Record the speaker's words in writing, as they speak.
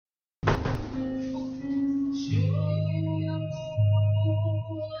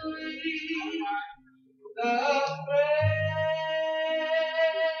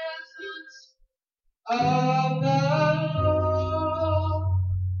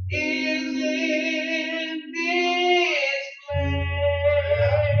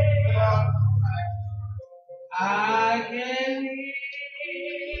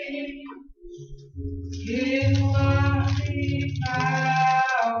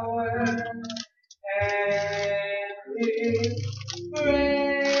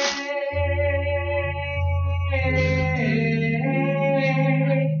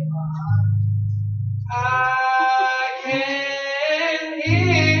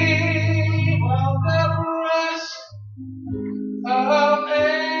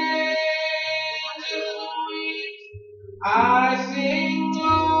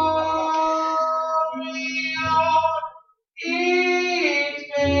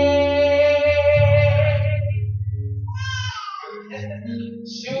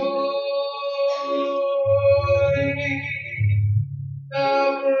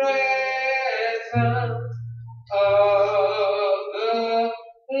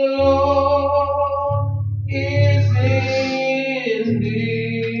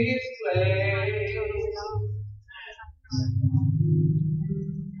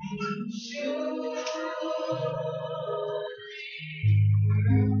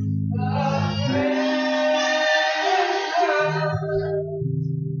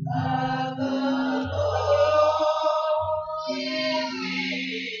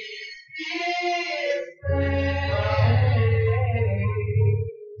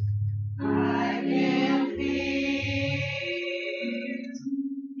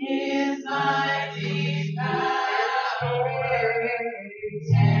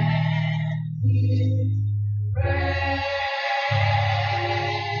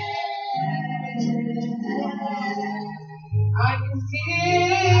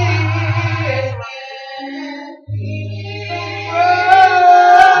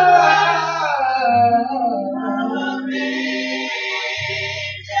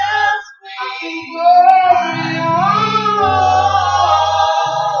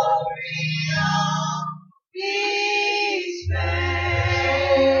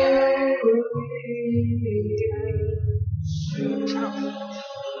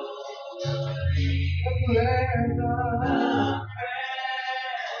where the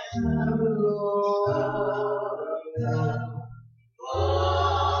presence of the Lord. Lord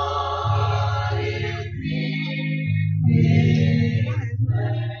is in this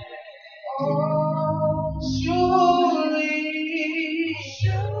place. Oh, surely,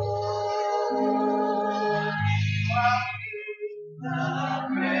 surely, the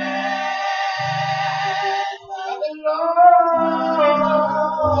presence of the Lord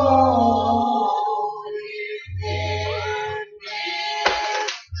is in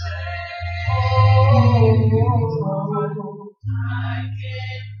this place. Oh, I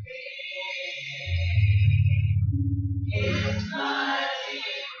can feel His mighty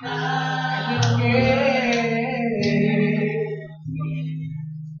power.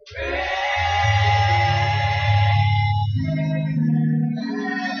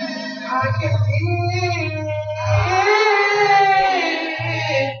 I can feel the presence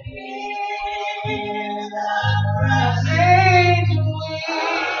I say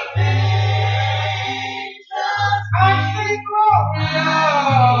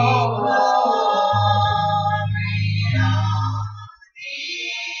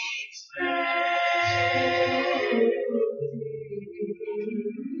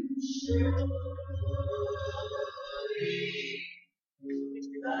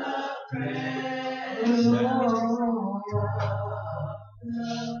Lord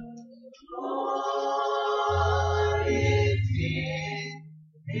is in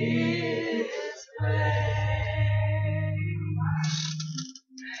this place.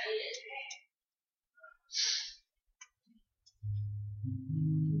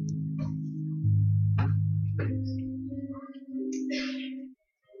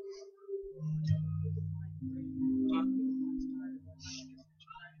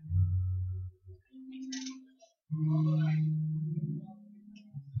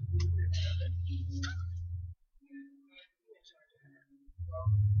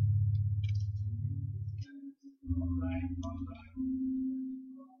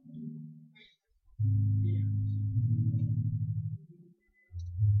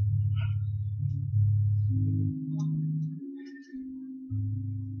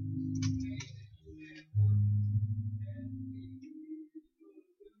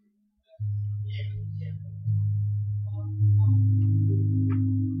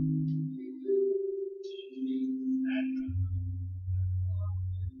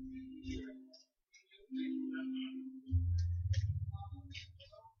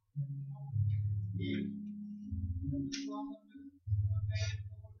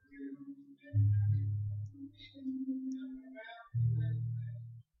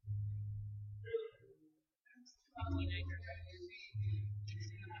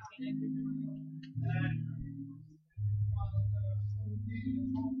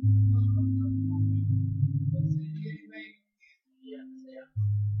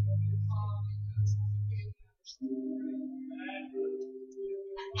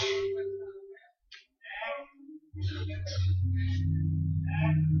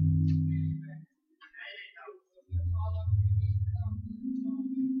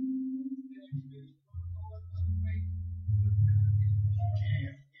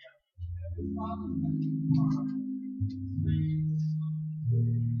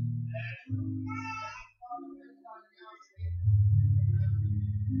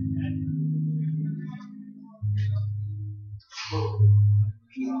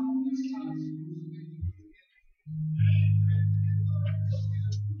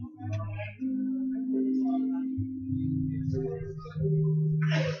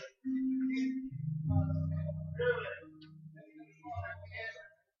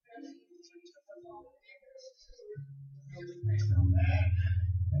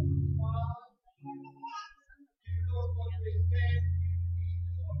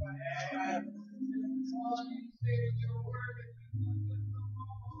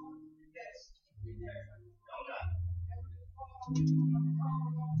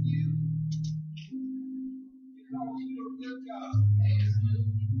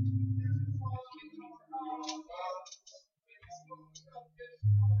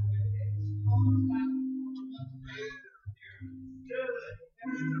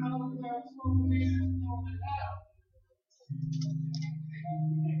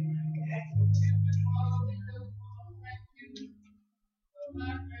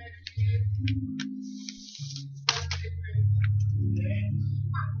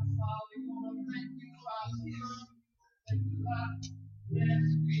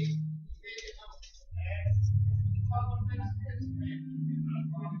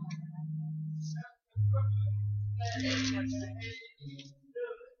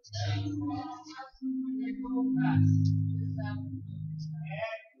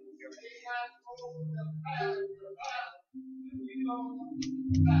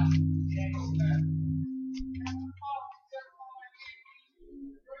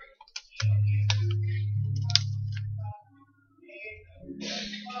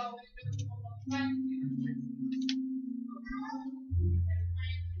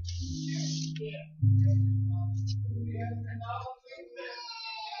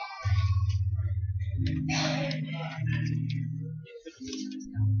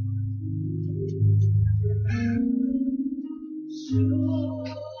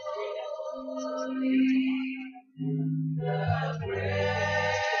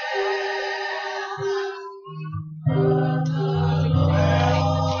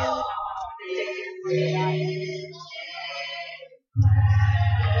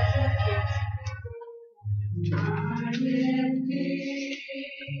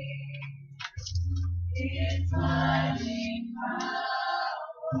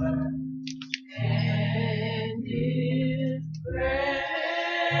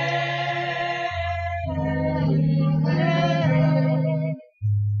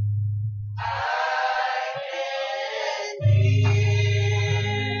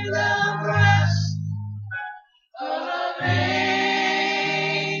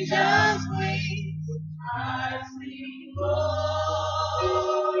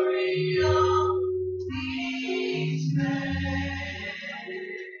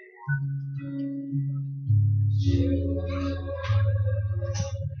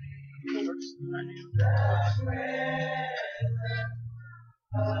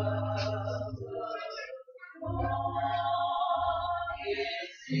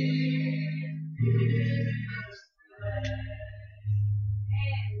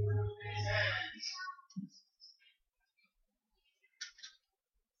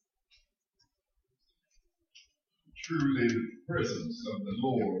 Truly, the presence of the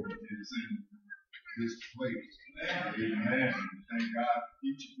Lord is in this place. Amen. Thank God for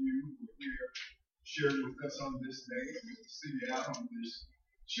each of you who are here sharing with us on this day. Good to see you out on this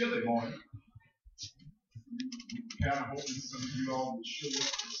chilly morning. We kind of hoping some of you all would show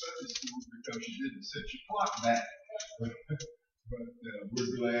up for Sunday school because you didn't set your clock back. But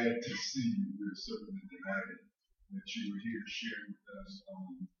we're glad to see you. We're certainly delighted that you are here sharing with us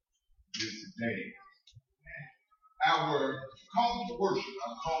on this day. Our call to worship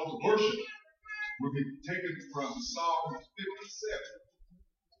will be taken from Psalm 57.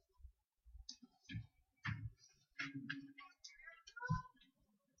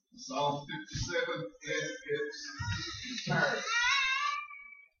 Psalm 57 in its entirety.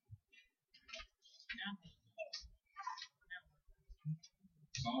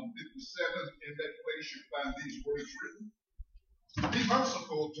 Psalm 57, in that place you find these words written. Be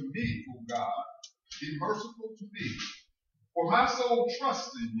merciful to me, O God. Be merciful to me, for my soul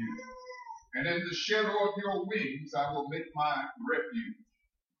trusts in you, and in the shadow of your wings I will make my refuge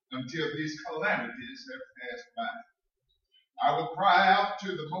until these calamities have passed by. I will cry out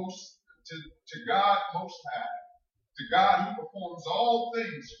to God Most High, to God who performs all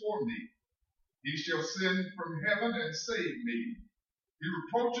things for me. He shall send from heaven and save me. He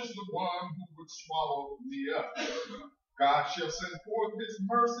reproaches the one who would swallow me up. God shall send forth his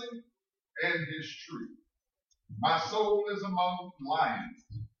mercy and his truth. My soul is among lions.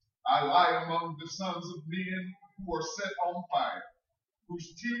 I lie among the sons of men who are set on fire,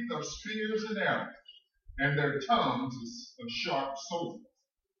 whose teeth are spears and arrows, and their tongues is a sharp sword.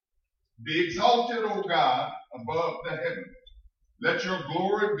 Be exalted, O God, above the heavens. Let your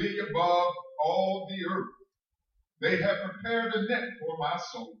glory be above all the earth. They have prepared a net for my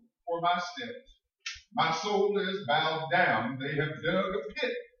soul, for my steps. My soul is bowed down. They have dug a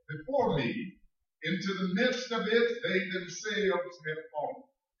pit before me. Into the midst of it they themselves have fallen.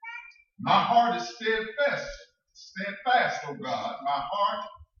 My heart is steadfast, O God. My heart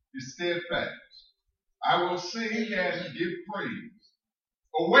is steadfast. I will sing and give praise.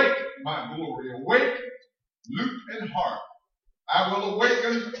 Awake, my glory, awake, lute and harp. I will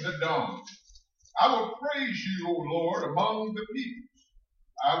awaken the dawn. I will praise you, O Lord, among the peoples.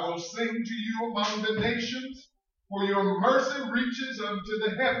 I will sing to you among the nations, for your mercy reaches unto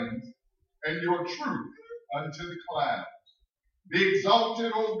the heavens, and your truth unto the clouds. Be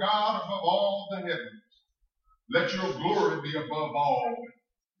exalted, O God, above all the heavens. Let your glory be above all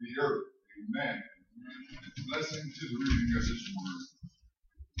the earth. Amen. Blessing to the reading of this word.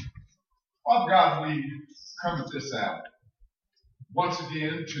 Father God, we come at this hour once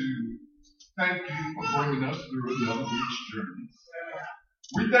again to thank you for bringing us through another week's journey.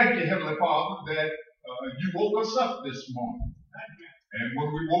 We thank you, Heavenly Father, that you woke us up this morning. And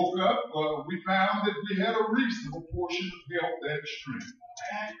when we woke up, we found that we had a reasonable portion of health and strength.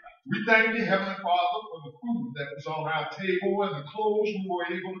 We thank you, Heavenly Father, for the food that was on our table and the clothes we were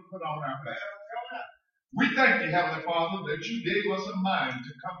able to put on our back. We thank you, Heavenly Father, that you gave us a mind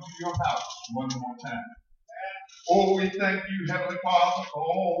to come to your house one more time. Oh, we thank you, Heavenly Father, for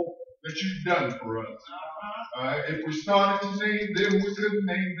all that you've done for us. If we started to name them, we couldn't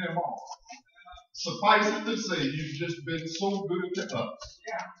name them all. Suffice it to say, you've just been so good to us.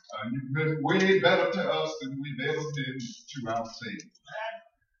 You've been way better to us than we've ever been to ourselves.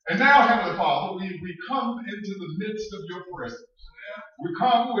 And now, Heavenly Father, we come into the midst of your presence. We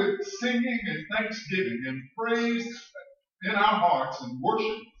come with singing and thanksgiving and praise in our hearts and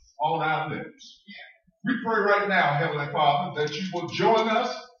worship on our lips. We pray right now, Heavenly Father, that you will join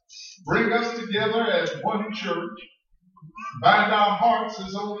us, bring us together as one church, bind our hearts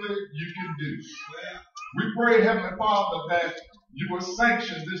as only you can do. We pray, Heavenly Father, that you will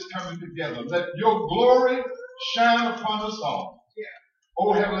sanction this coming together. Let your glory shine upon us all.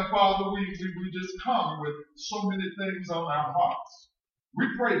 Oh, Heavenly Father, we just come with so many things on our hearts. We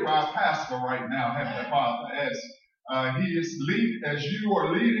pray for our pastor right now, Heavenly Father, as you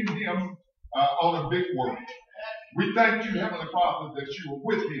are leading him on a big work. We thank you, Heavenly Father, that you are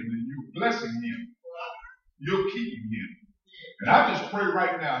with him and you're blessing him. You're keeping him. And I just pray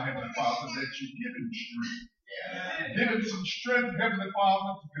right now, Heavenly Father, that you give him strength. Give him some strength, Heavenly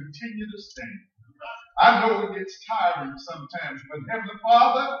Father, to continue to stand. I know it gets tiring sometimes, but Heavenly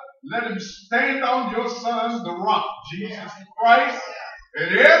Father, let him stand on your Son, the rock, Jesus Christ,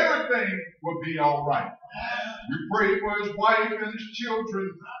 and everything will be all right. We pray for his wife and his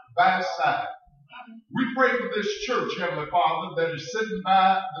children by his side. We pray for this church, Heavenly Father, that is sitting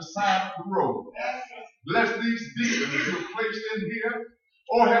by the side of the road. Bless these deacons who are placed in here.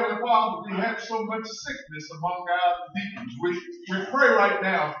 Oh, Heavenly Father, we have so much sickness among our deacons. We pray right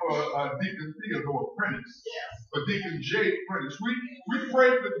now for Deacon Theodore Prentice, for Deacon Jay Prentice. We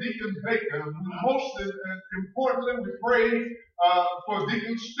pray for Deacon Baker. And most importantly, we pray for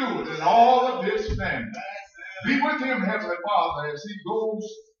Deacon Stewart and all of his family. Be with him, Heavenly Father, as he goes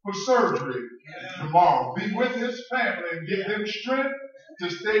for surgery tomorrow. Be with his family and give them strength to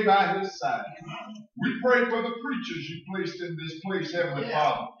stay by his side. We pray for the preachers you placed in this place, Heavenly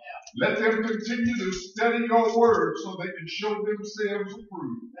Father. Let them continue to study your word so they can show themselves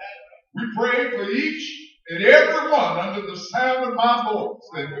approved. We pray for each and every one under the sound of my voice,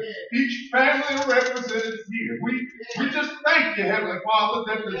 and each family represented here. We just thank you, Heavenly Father,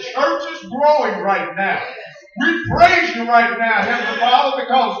 that the church is growing right now. We praise you right now, Heavenly Father,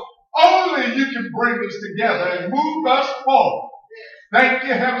 because only you can bring us together and move us forward. Thank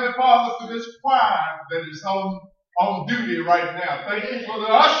you, Heavenly Father, for this choir that is on duty right now. Thank you for the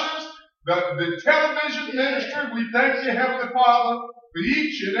ushers, the television ministry. We thank you, Heavenly Father, for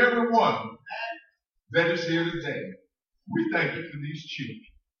each and every one that is here today. We thank you for these children.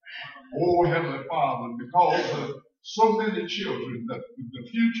 Oh, Heavenly Father, because of so many children, the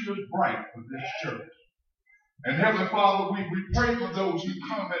future is bright for this church. And Heavenly Father, we pray for those who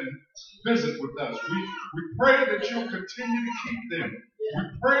come and visit with us. We pray that you'll continue to keep them. We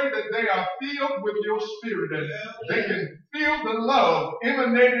pray that they are filled with your spirit and they can feel the love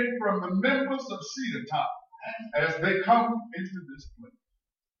emanating from the members of Cedar Top as they come into this place.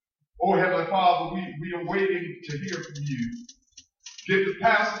 Oh, Heavenly Father, we are waiting to hear from you. Give the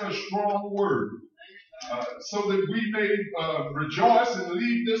pastor a strong word so that we may rejoice and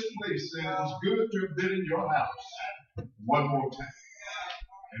leave this place. And it was good to have been in your house one more time.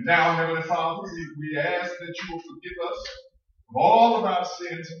 And now, Heavenly Father, we ask that you will forgive us of all of our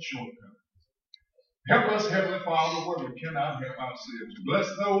sins and shortcomings. Help us, Heavenly Father, where we cannot help ourselves. Bless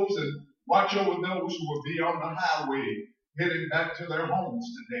those and watch over those who will be on the highway heading back to their homes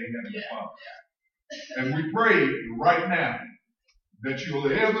today, Heavenly Father. And we pray right now that you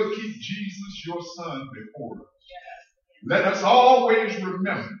will ever keep Jesus, your Son, before us. Let us always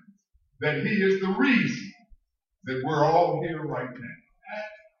remember that he is the reason that we're all here right now.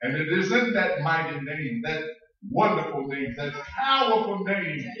 And it is in that mighty name, that wonderful name, that powerful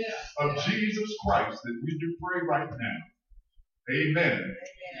name of Jesus Christ that we do pray right now. Amen.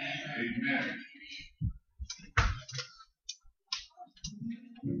 Amen.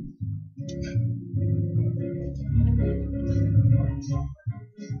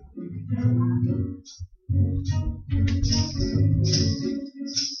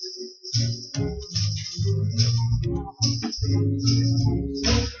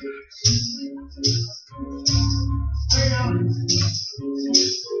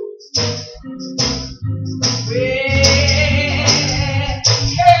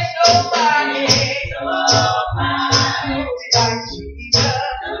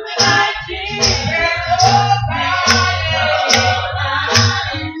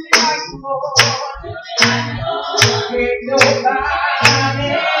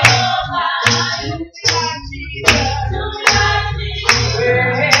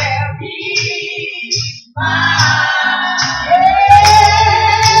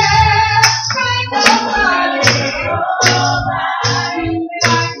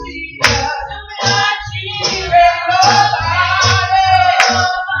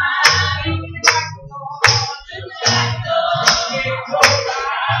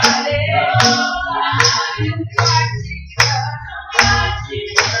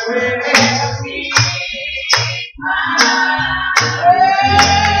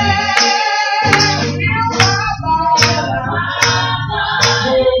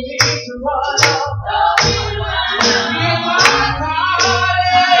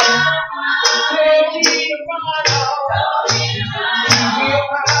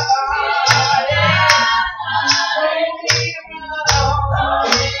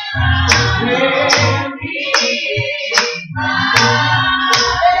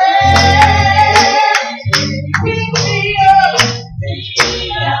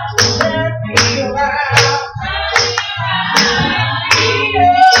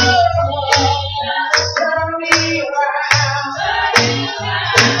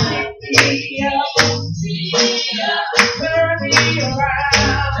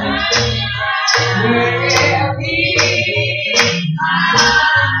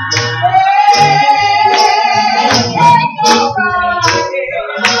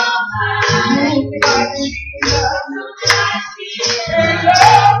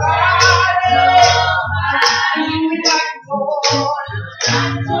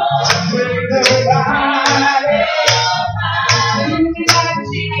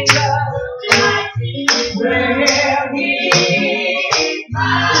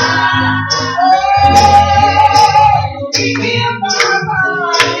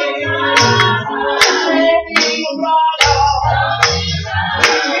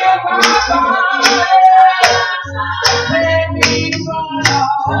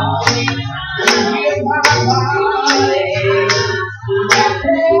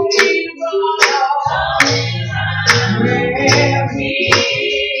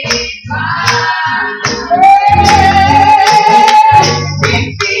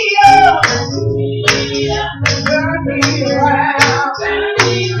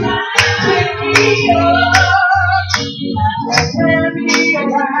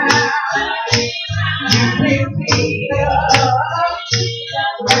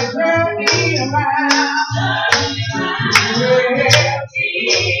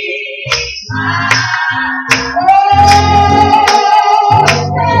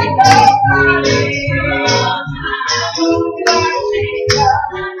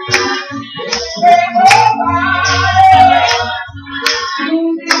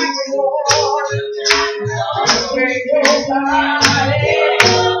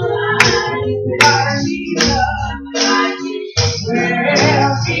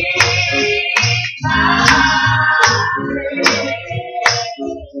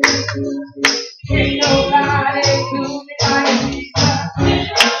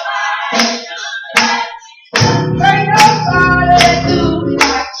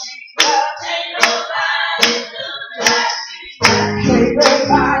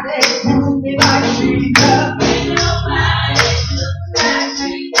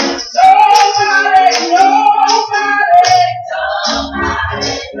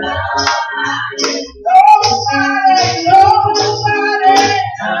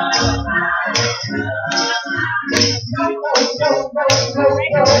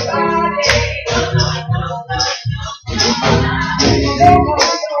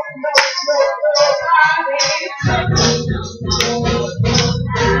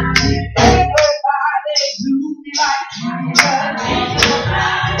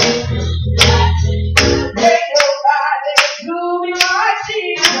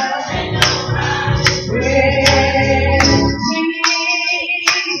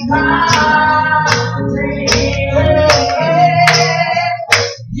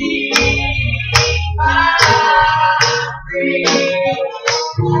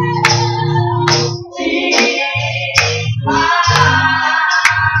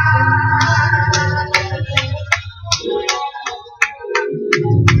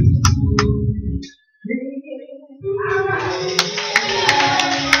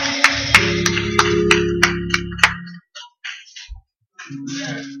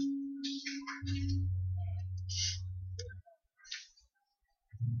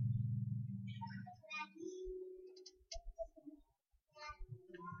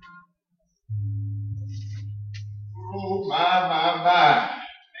 Oh, my.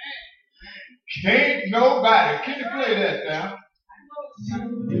 Can't nobody. Can you play that now?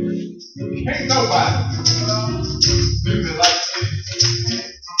 Can't nobody do me like this.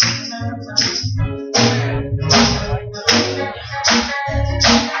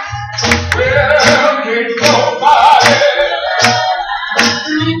 Well, can't nobody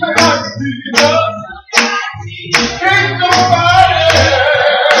do me like Jesus. Can't nobody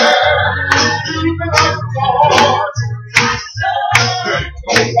do me like the Lord.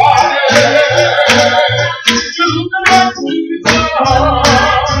 Nobody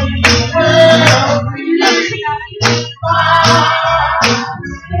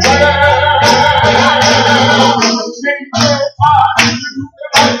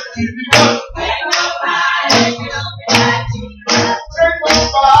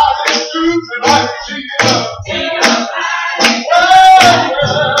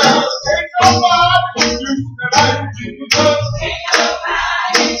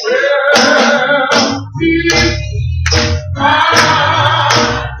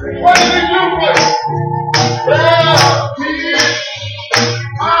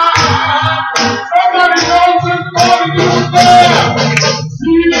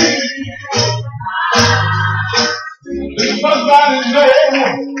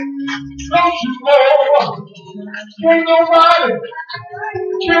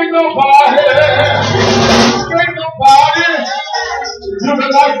ain't nobody to be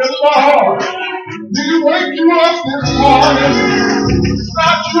like the Lord. Did he wake you up this morning?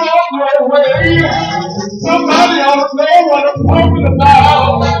 Start you on your way. Somebody ought to know what I'm talking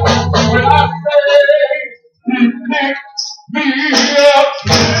about when I say he picked me up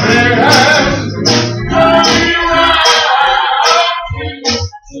and turned me around.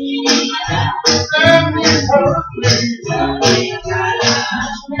 And he hurt me.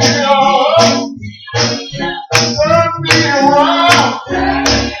 Turn me around.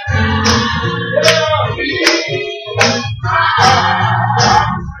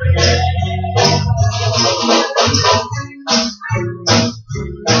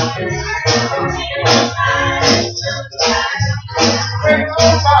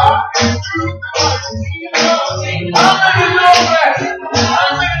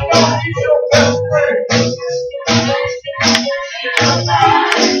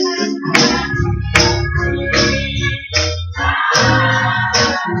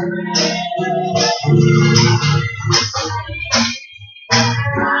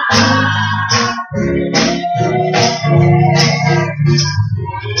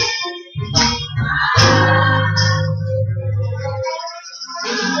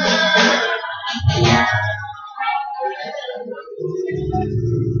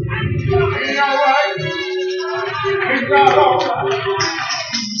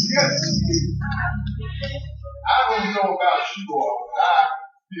 I don't know about you all, but I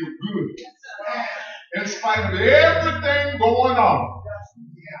feel good. In spite of everything going on,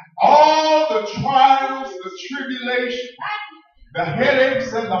 all the trials, the tribulations, the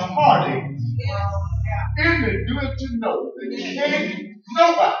headaches, and the heartaches, isn't it good to know that can't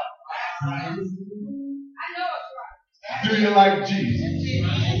nobody do you like Jesus?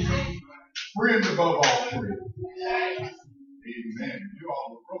 Friend above all friends. Amen. You all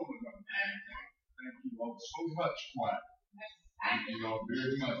are rolling up. Thank you all so much, choir. Thank you all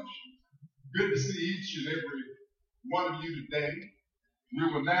very much. Good to see each and every one of you today. We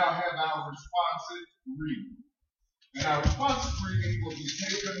will now have our responsive reading. And our responsive reading will be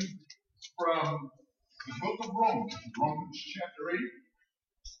taken from the book of Romans, Romans chapter 8,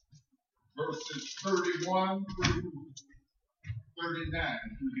 verses 31 through 39,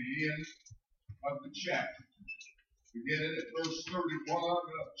 through the end of the chapter. Beginning at verse 31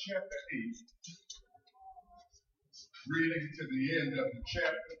 of chapter 8, reading to the end of the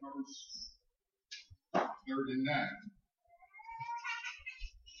chapter, verse 39.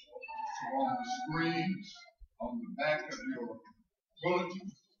 So on the screens, on the back of your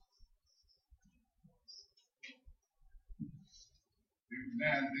bulletin, every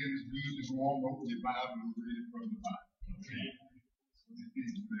now and then it's good to go on over your Bible and read it from the Bible.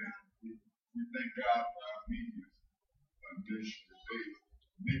 We thank God for our media. They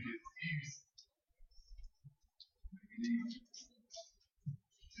make it easy.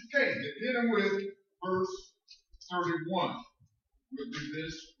 Okay, beginning with verse 31. We'll do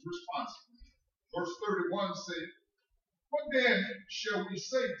this responsibly. Verse 31 says, "What then shall we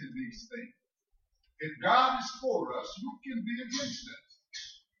say to these things? If God is for us, who can be against us?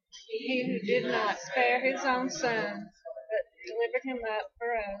 He who did not spare his own son, but delivered him up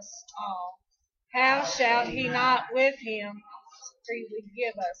for us all, how shall he not with him freely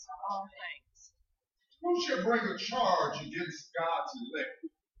give us all things?" Who shall bring a charge against God's elect?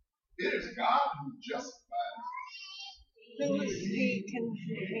 It is God who justifies. Who is he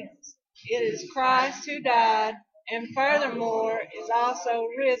condemns? It is Christ who died, and furthermore is also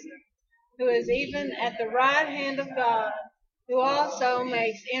risen, who is even at the right hand of God, who also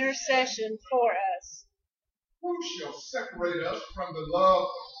makes intercession for us. Who shall separate us from the love of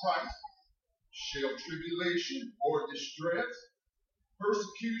Christ? Shall tribulation or distress,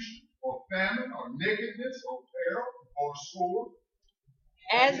 persecution or famine or nakedness or peril or sword?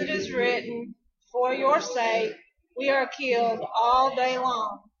 As it is written, "For your sake we are killed all day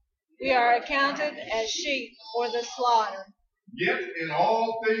long. We are accounted as sheep for the slaughter." Yet in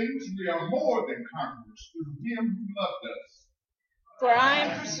all things we are more than conquerors through him who loved us. For I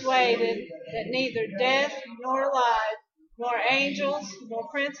am persuaded that neither death nor life, nor angels, nor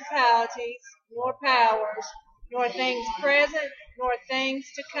principalities, nor powers, nor things present, nor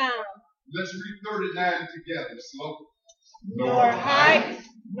things to come, Let's read 39 together slowly. nor height,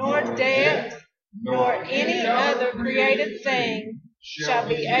 nor depth, nor any other created thing shall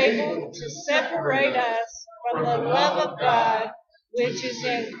be able to separate us from the love of God, which is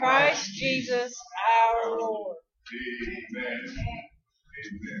in Christ Jesus our Lord. Amen.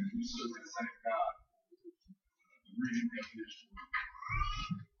 Amen. We certainly thank God for the reading of His word.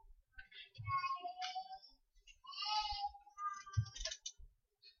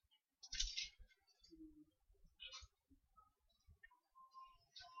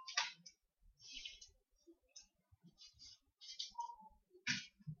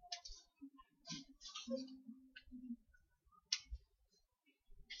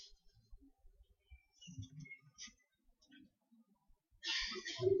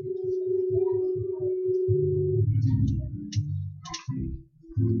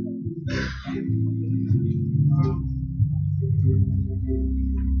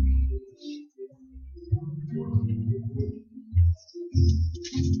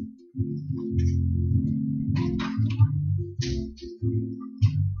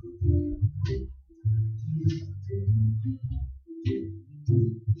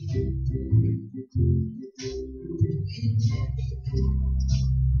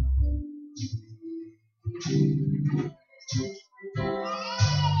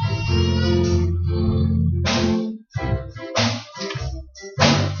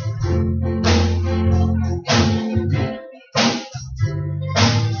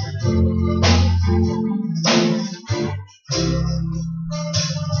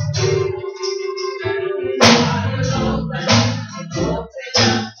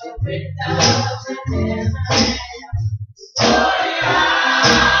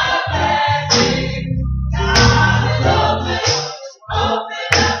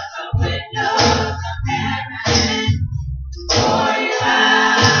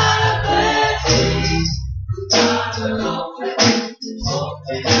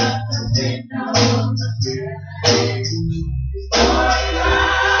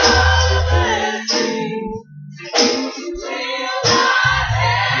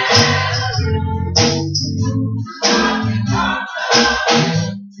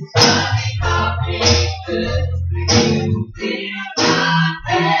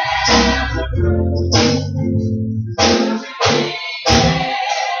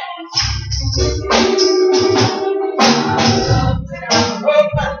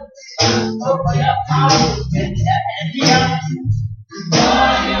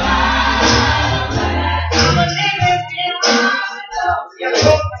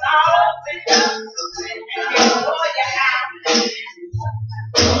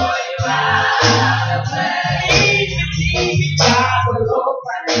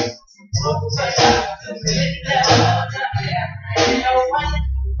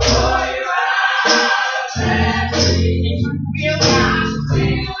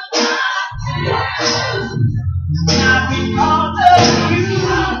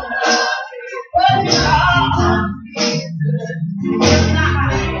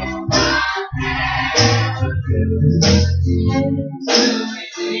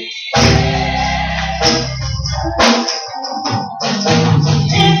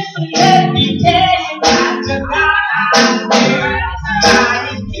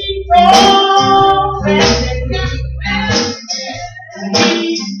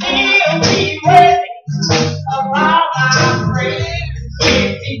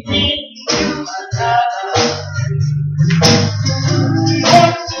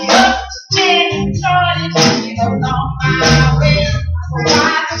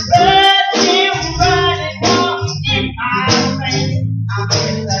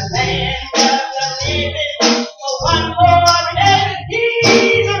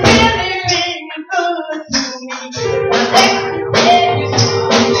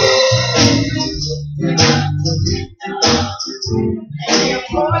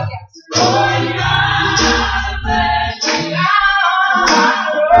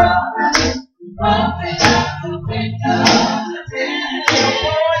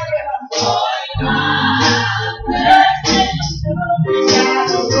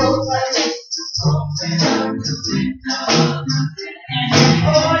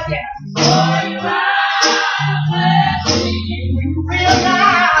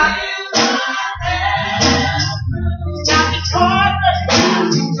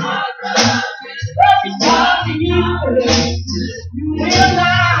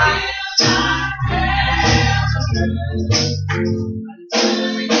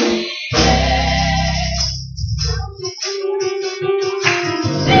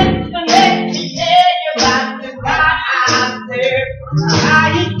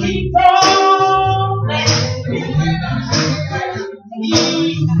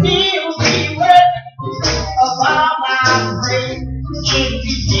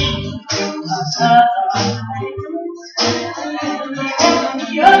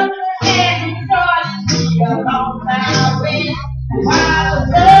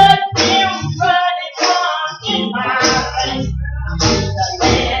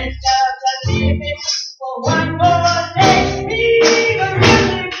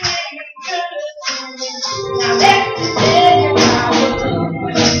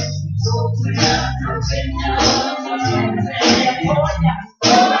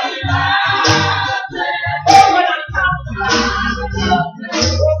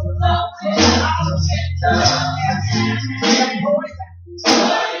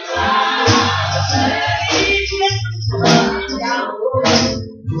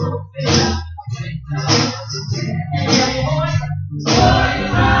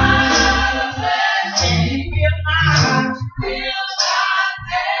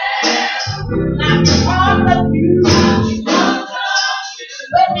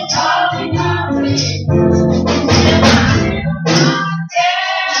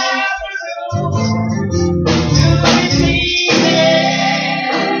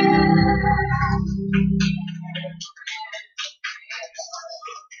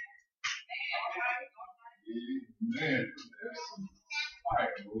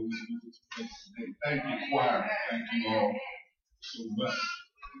 will in this place today. Thank you, choir. Thank you all so much.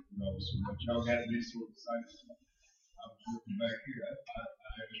 Y'all got me so excited. I was looking back here. I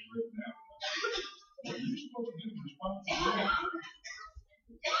had it written out. What are you supposed to do? Respond to that?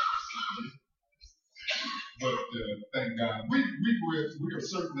 But thank God. We are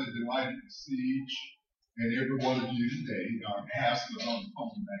certainly delighted to see each and every one of you today. Our pastor's on the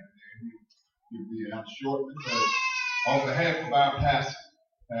phone back there. He'll be out shortly. But on behalf of our pastor,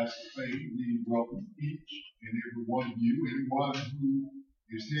 Pastor Faye, we welcome each and every one of you. Anyone who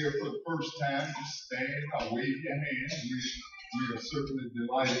is here for the first time, just stand or wave your hand. We are certainly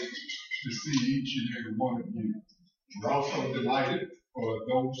delighted to see each and every one of you. We're also delighted for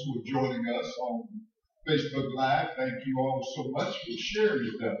those who are joining us on Facebook Live. Thank you all so much for sharing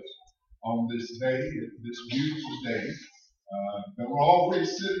with us on this day, this beautiful day. Don't always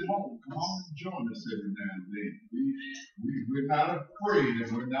sit at home. Come on and join us every now and then. We're not afraid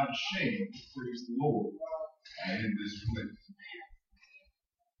and we're not ashamed to praise the Lord in this place.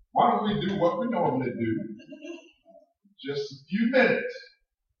 Why don't we do what we normally do? Just a few minutes.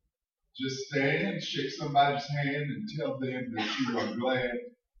 Just stand, shake somebody's hand, and tell them that you are glad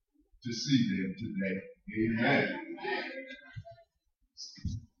to see them today. Amen.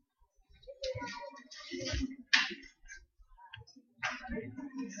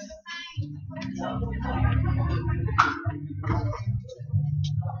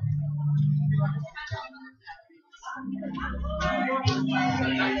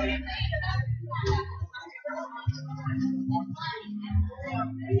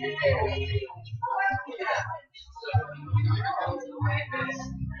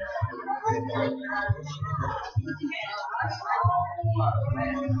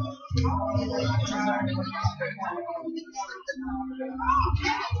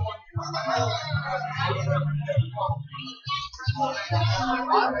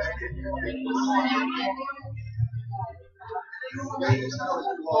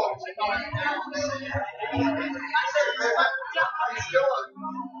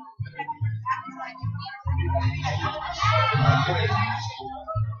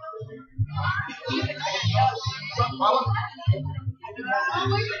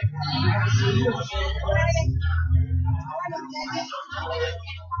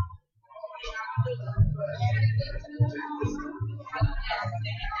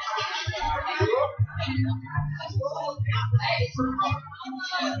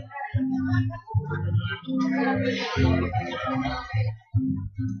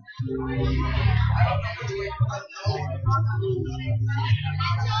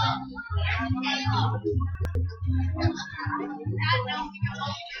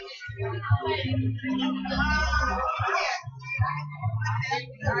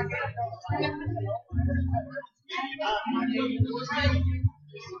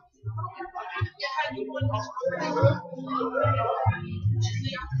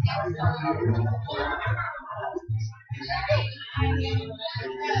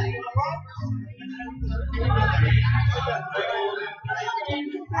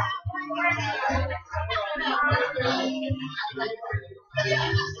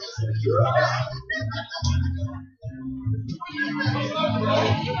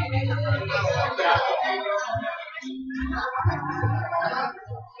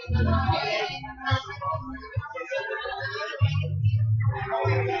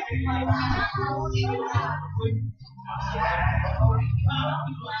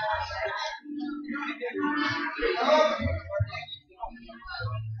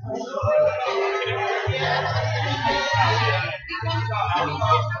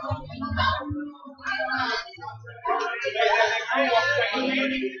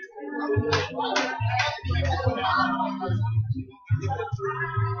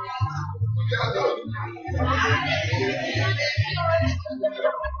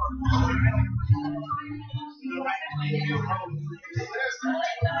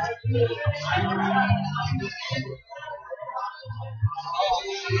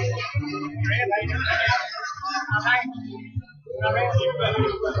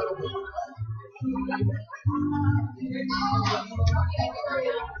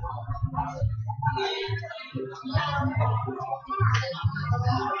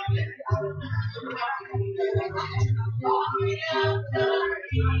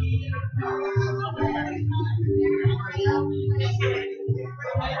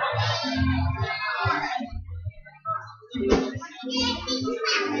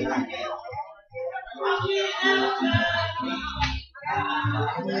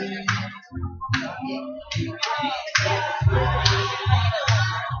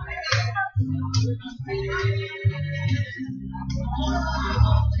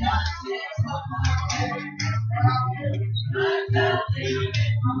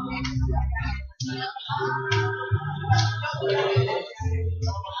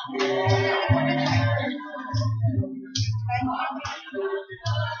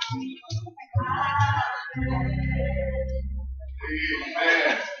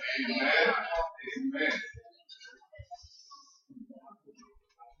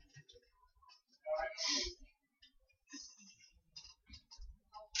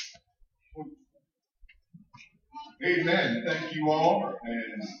 Amen. Thank you all.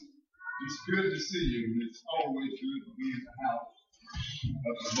 And it's good to see you. It's always good to be in the house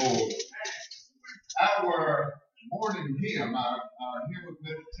of the Lord. Our morning hymn, our hymn of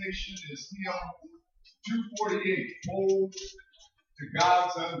meditation is hymn 248. Hold to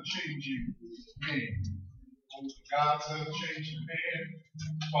God's unchanging hand. Hold to God's unchanging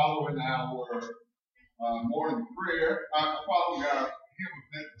hand. Following our morning prayer, following our hymn of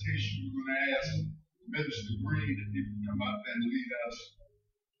meditation, we're going to ask Minister Green if he can come up and lead us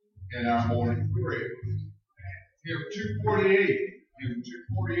in our morning prayer. Hymn 248. Hymn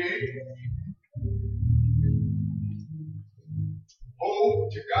 248.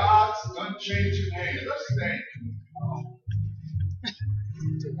 Hold to God's unchanging hand. Let's stand.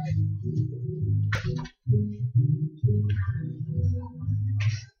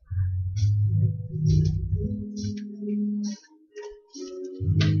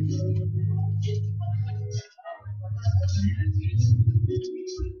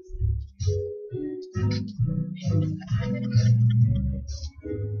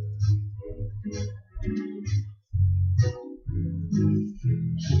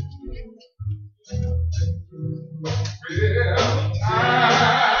 Well,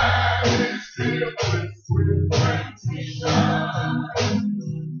 time is different with transition.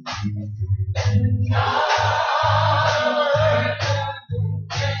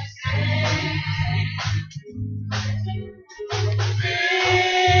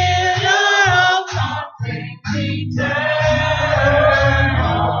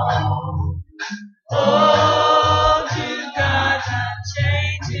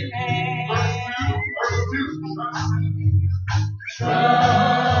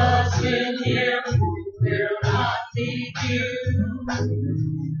 Trust in Him who will not leave you.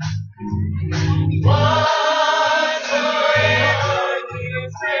 Whatsoever you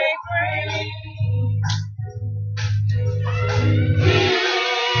may bring,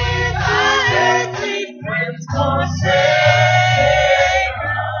 if our earthly friends forsake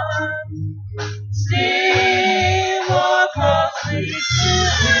us, still more closely to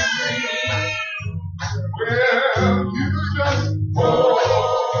Him. Well, you just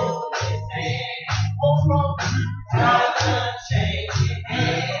hold His hand, on to God's unchanging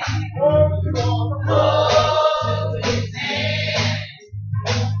hand. hold you on. Hold to His hand,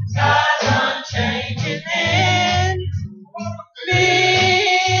 God's unchanging hand.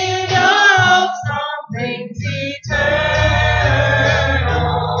 Build your hopes on things eternal.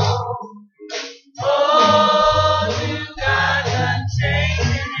 Hold to God's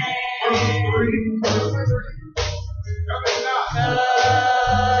unchanging hand.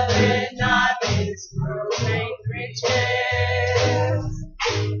 Covet not His perfect riches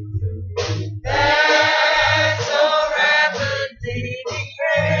that so rapidly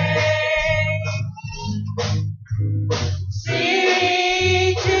decay.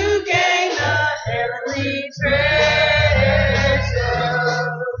 Seek to gain the heavenly treasure.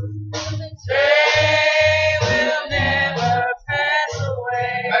 They will never pass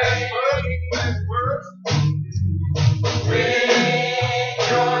away. When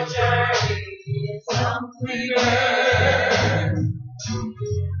your journey is completed,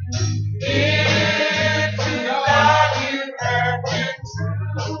 if to God you have been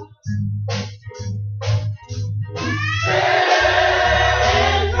true,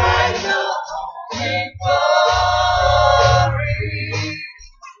 and find your only glory,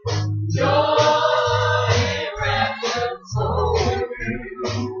 joy and rapture soul.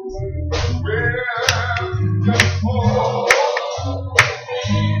 Well, just hold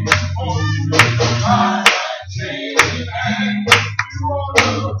God unchanging hand, hold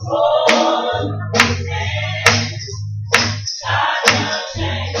His hand, God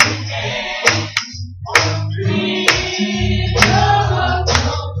unchanging hand. Lead your hope to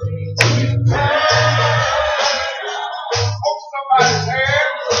eternal. hold somebody's hand.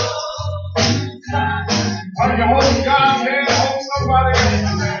 When you hold God's hand, hold somebody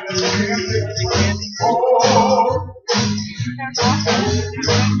else's hand. Hold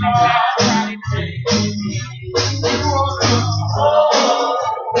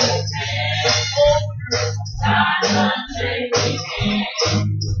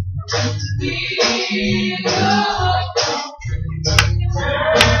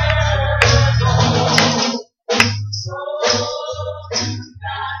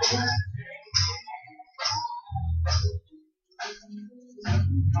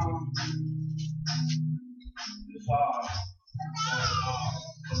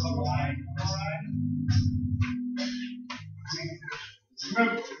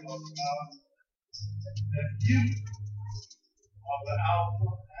remember, that you are the Alpha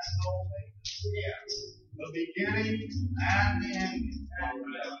and the Omega. Yeah. the beginning and the ending.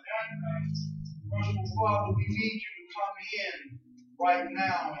 Merciful Father, we need you to come in right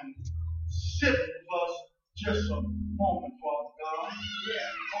now and sit with us just a moment, Father God.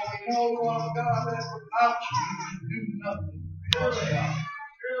 For we know, Father God, that without you, we can do nothing. Father God.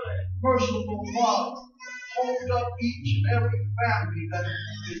 Merciful Father, hold up each and every family that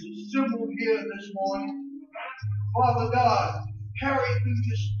is assembled here this morning. Father God, carry through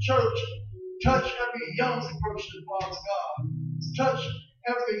this church. Touch every young person, Father God. Touch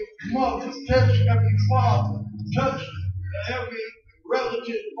every mother. Touch every father. Touch every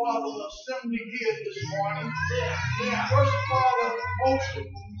relative, Father, assembly here this morning. First, Father, most and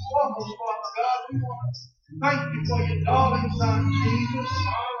foremost, Father God, we want to thank you for your darling son, Jesus.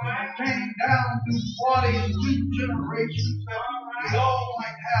 Who came down through 42 generations that we all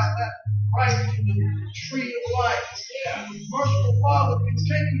might have that right to the tree of life. Merciful Father,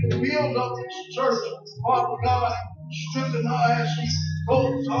 continue to build up this church, Father God, and strengthen her as she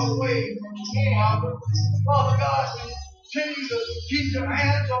goes her way, merciful Father. Father God, continue to keep your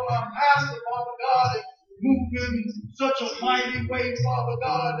hands on our pastor, Father God, and move him in such a mighty way, Father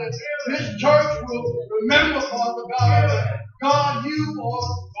God, that this church will remember, Father God, that God, you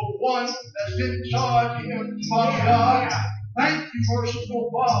are the one that's in charge here, Father God. Thank you,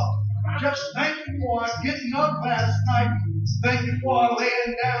 merciful Father. Just thank you for our getting up last night. Thank you for our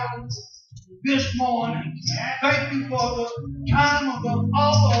laying down this morning. Thank you for the time of the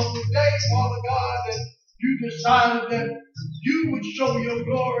hour of the day, Father God, that you decided that you would show your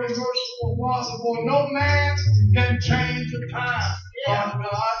glory, merciful Father, for no man can change the time, Father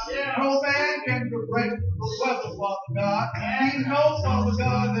God. No man can direct the weather, Father God. We know, Father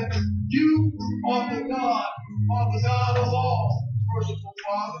God, that you are the God, Father God of all, merciful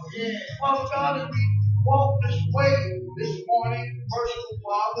Father. Father God, as we walk this way this morning, merciful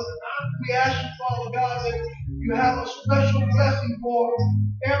Father, we ask you, Father God, that you have a special blessing for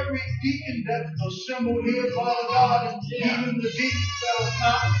every deacon that's assembled here, Father God, and even the deacons that are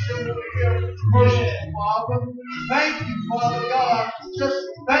not assembled here, merciful Father. Thank you, Father God. Just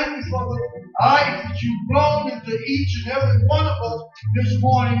thank you for the life that you've blown into each and every one of us this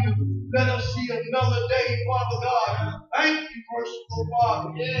morning to let us see another day, Father God. Thank you, merciful Father.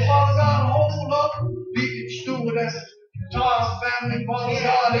 Father God, hold up Deacon Stewart and his entire family, Father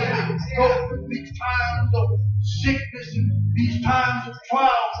God, as they go through these times of sickness and these times of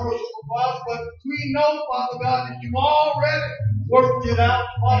trial, merciful Father. But we know, Father God, that you already worked it out,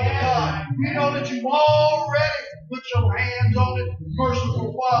 Father God. We know that you've already put your hands on it,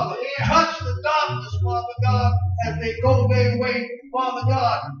 merciful Father. Touch the doctors, Father God, as they go their way, Father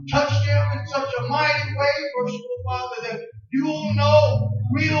God. Touch them in such a mighty way, merciful Father, that you'll know,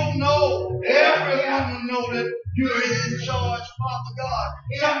 we'll know, everyone will know that you're in charge, Father God.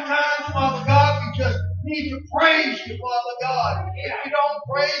 Sometimes, Father God, we just need to praise you, Father God. If we don't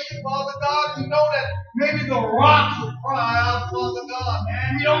praise you, Father God, we know that maybe the rocks will cry out, Father God.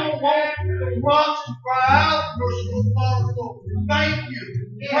 We don't want the rocks to cry out, merciful Father. So thank you.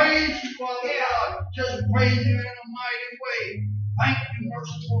 Praise you, Father God. Just praise you in a mighty way. Thank you,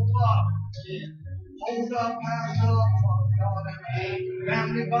 merciful Father. Hold up, Pastor, Father God, and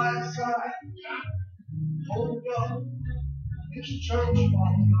family by his side. Hold up his church, Father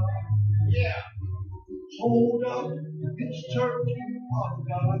God. Hold up his church, Father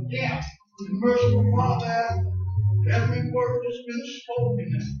God. And merciful Father, every word that's been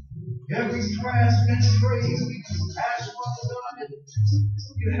spoken, every prayer that's been prayed, we ask, Father God, that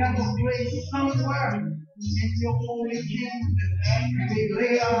you have a place somewhere in your holy kingdom that we may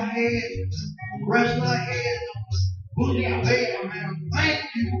lay our heads, rest our heads on the book of Abraham. Thank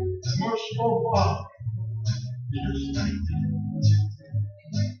you, merciful Father. Just thank you.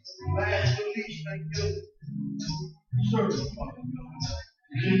 Last but least, thank you. Serve, Father God.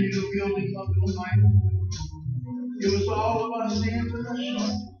 Continue the building of the mighty way. Give us all of our sins and our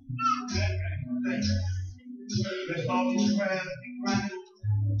shortcomings. Thank you. Let's all these prayers be granted.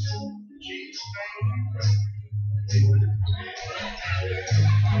 In Jesus' name we pray.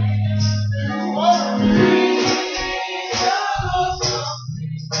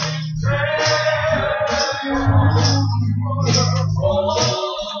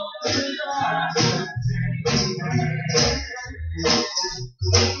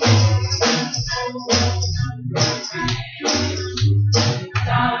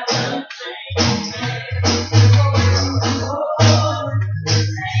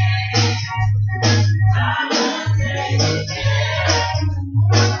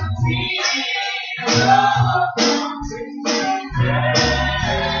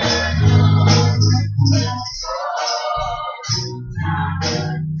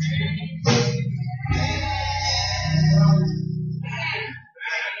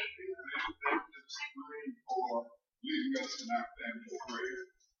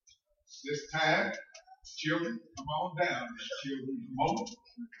 time, children, come on down. Children, come on.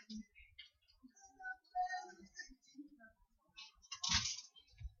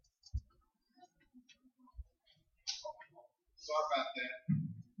 Sorry about that.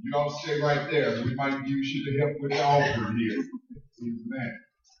 You all stay right there. We might use you to help with the offering here. Amen.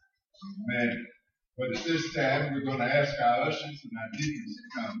 Amen. But at this time, we're going to ask our ushers and our deacons to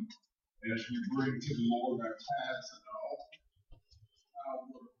come as we bring to the Lord our tithes and our offering.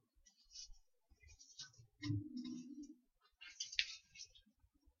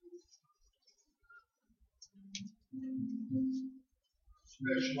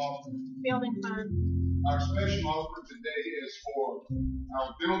 Special offering. Building fund. Our special offering today is for our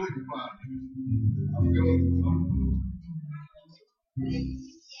building fund. Our building fund.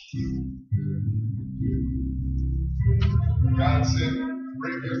 God said,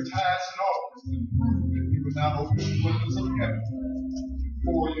 bring your tithes and offerings, and He will not open the windows of heaven and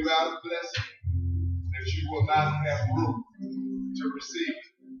pour you out a blessing that you will not have room to receive.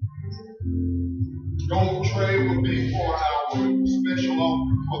 Gold tray will be for our special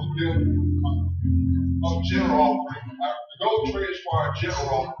offering for the building of general offering. The gold tray is for our general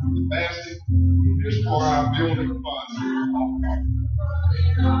offering. The basket is for our building fund.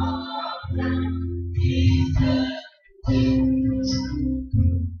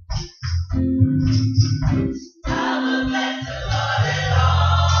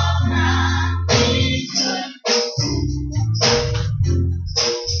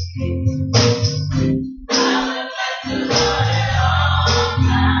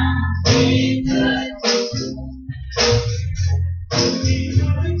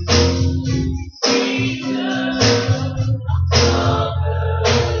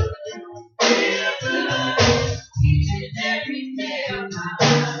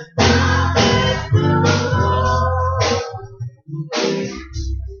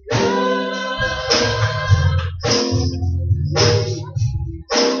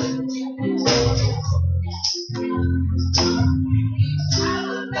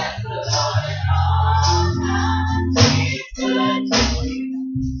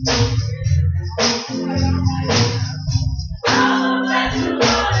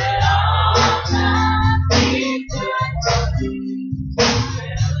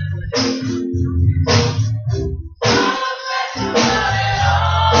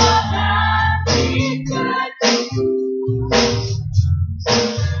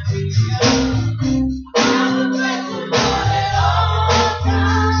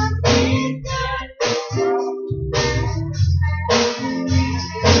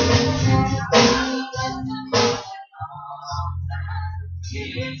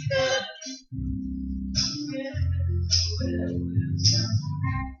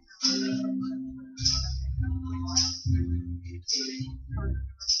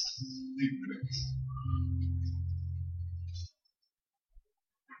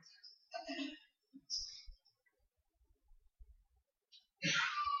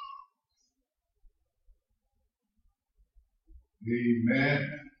 Amen.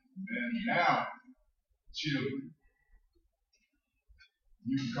 And now, children,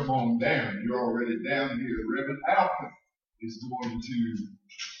 you can come on down. You're already down here. Reverend Alfred is going to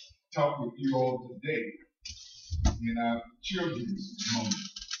talk with you all today in our children's moment.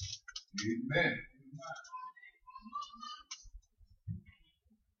 Amen.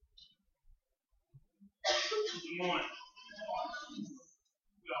 Good morning.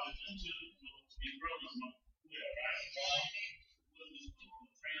 We always do children to be brothers. Yeah, right?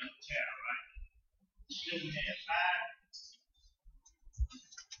 Train up a child, right? Then we had 5,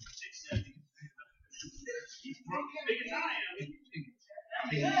 6, 7. He's broke big as I am.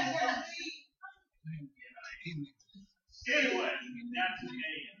 Anyway, now to the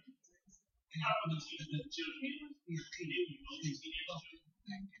end. I want to teach the children.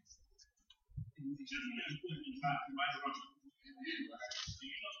 Children are put in the Bible right or wrong. So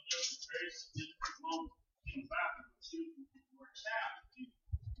you know there's a very significant moment in the Bible where children were a child in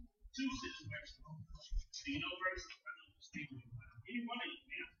 2 situations. So you know verse, I know the statement. Any one of you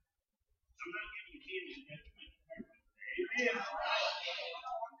can. I'm not giving you kids to get to Amen.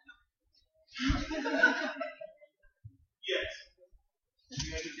 Yes. You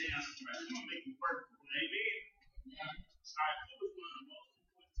have to dance right. I'm gonna make you work. Amen. All right, who was one of the most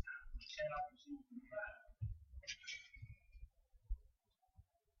important times when a child received the Bible?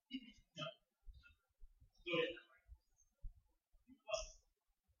 No. Go ahead.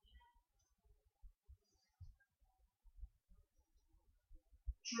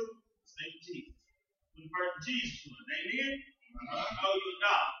 True. Say Jesus. When the birth of Jesus was, amen? Oh, you're a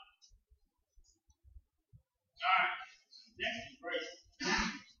dog. All right. Next is grace.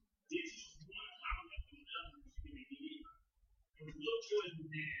 This is one boy who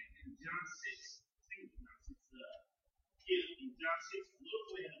had in John 6, I think it was John 6, in John 6, the little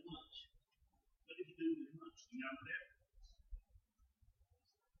boy had lunch. What did he do with his lunch? You know that?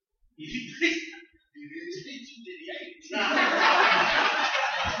 He ate it.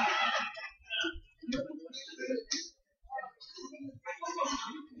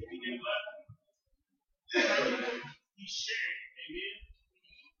 He shared it. Amen.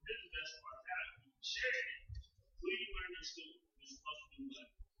 This is the best part about it. He shared it. What do you learn in school? You're supposed to do what?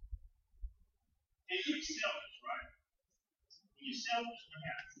 And you're selfish, right? When you're selfish, what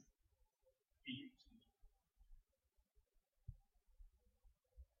happens?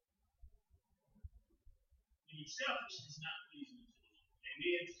 When you're selfish, it's not pleasing to children.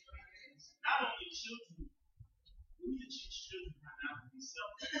 Amen. Not only children, we need to teach children how not to be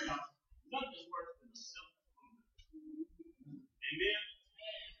selfish. Nothing is worse than a selfish woman. Amen.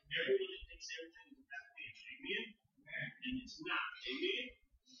 Everyone that thinks everything is about them. Amen. And it's not. Amen.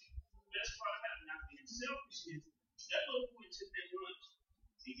 The best part about not being selfish is that little boy took that lunch,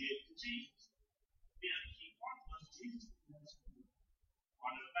 he gave it to Jesus. Yeah, the key part was Jesus.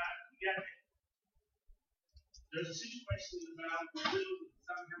 Part of the Bible. You got that? There's a situation about the little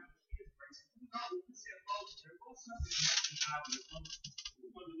somehow the kids race. We said there was something happening out of the home.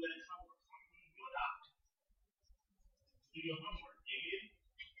 We want to let it come work. You're not. Do your homework. Amen.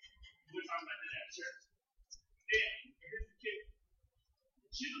 We're talking about that at church. Then, here's the kicker.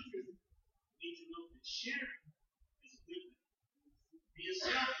 The children need to know that sharing is a good thing. Being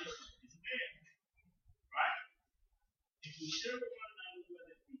selfish is bad. Right? If we share with one another,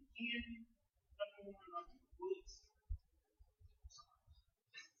 whether it be candy, something one another, books,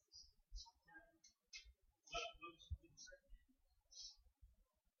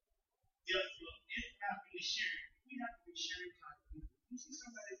 if after we share, we have to be sharing time with people. You see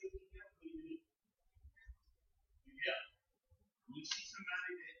somebody that you help, what do you do? You help. When you see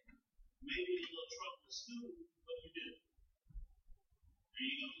somebody that may be in a little trouble at school, what do you do? There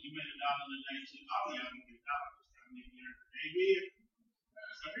you go. You made $1 a day too. All y'all can get $1 this time of year. Amen.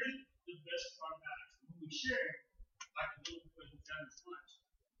 So here's the best part about it. When we share, like the little boy who's done his lunch,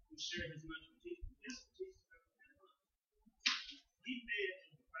 we share his lunch with Jesus. Yes, Jesus has his lunch. He fed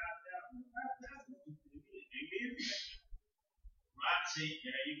over 5,000. 5,000 people. Amen. Right? See,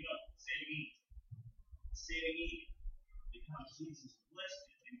 there you go. Say it again. Say it again. Because Jesus blessed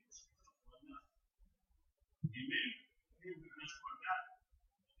it and it was for enough. Amen. Here's the best part about it.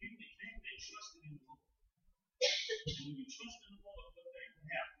 People that came, they trusted in the Lord. And when you trust in the Lord, what things can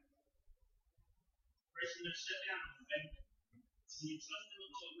happen? Person that shut down on the baby. When you trust in the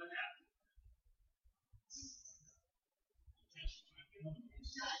Lord, what happens? What you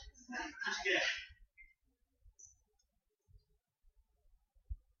got?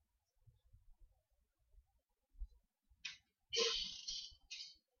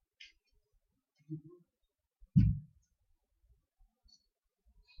 You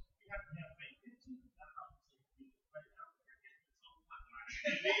have to have faith in Jesus. That's how you pray out there.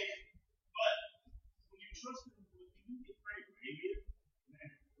 Amen. But when you trust in the Lord, you do get favor. Amen.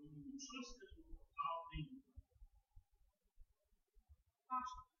 When you trust in the Lord, all things are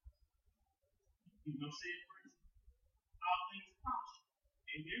possible. You know, say it first. All things are possible.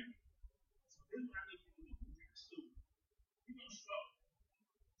 Amen. So here's what I need you to do. When you're in school, you're going to struggle.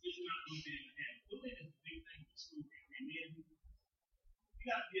 Because you're not going to be able to handle. Bullying is a big thing in school. Amen. You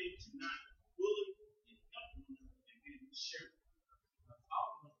got to be able to not bully and help one another and be able to share it. Because all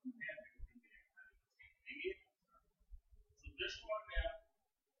of us can have everything there. Amen. So this part now,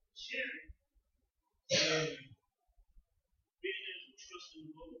 sharing and being able to trust in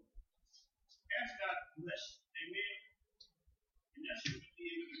the Lord. Ask God to bless you. Amen. And that's what we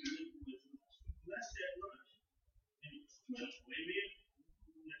did with the lunch. Bless that lunch. And it's special. Amen.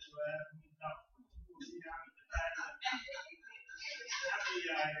 That's why I have to talk. See how we divide up. How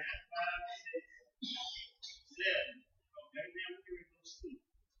many y'all have? 5, 6, 7. Okay, now we're going to go to school.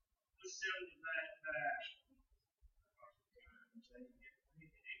 Let's 7 divided by.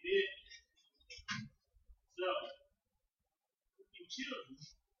 Amen. So, you children.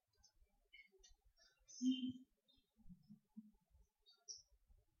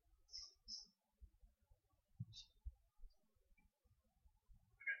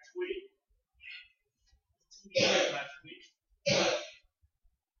 I got 12. 2 years last week.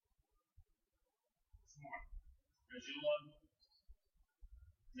 Smart. There's your one.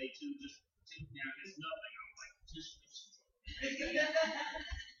 They two just take me out. There's nothing. I'm like, just.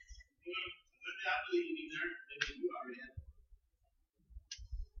 I believe me there. You already have.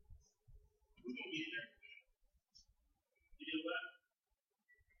 We're going to get there. You know what?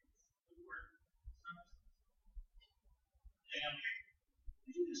 Good work. Damn.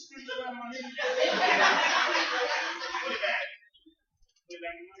 Just spit it out of my head. Put it back. Put it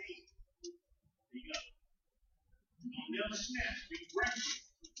back in my head. There you go. You're going to never snatch. Be grateful.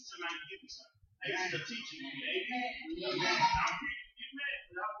 Somebody give you something. This is a teaching on me. Amen. Amen. I'm ready to get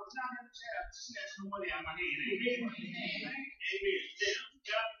mad, but I was not going to snatch no money out of my head. Amen. Amen. Amen. Damn.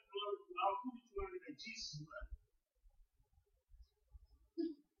 God, I'll put it to learn that Jesus is right.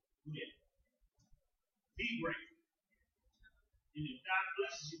 Yeah. Be grateful. And if God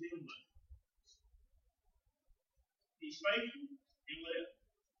blesses you, then what? He's faithful and whatever.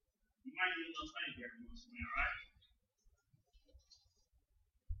 You might get a little faith every once in a while, right?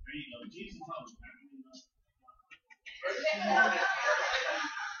 There you go. Jesus told you.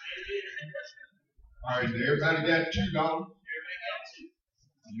 All right, everybody got $2. Everybody got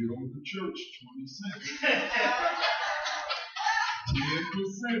 $2. You owe the church 20 cents.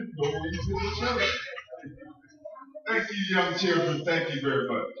 10% going to the church. Thank you, young children. Thank you very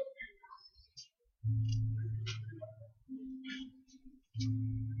much.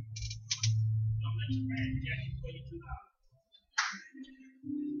 Don't let your parents get you for your $2.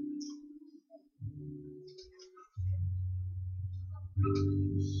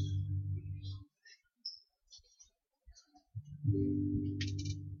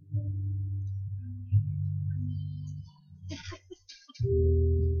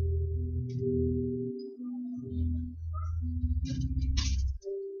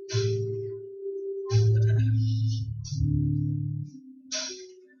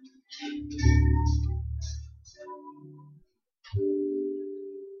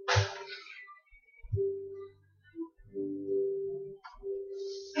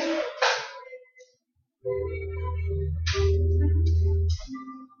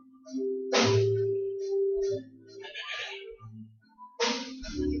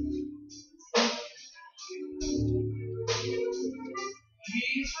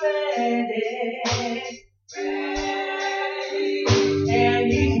 He's ready, and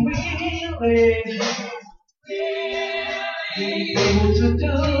he's willing, he's able to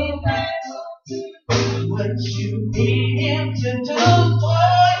do what you need him to do for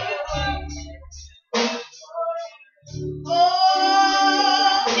you.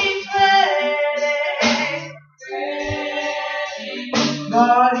 Oh, he's ready,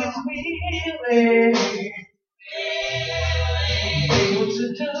 God is willing, able to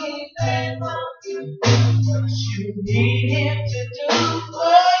do what you need him to do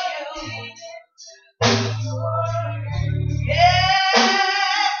for you.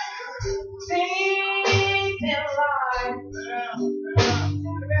 Yeah, things in life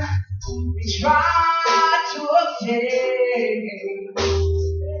we try to obtain.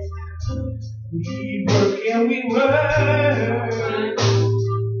 We work and we work,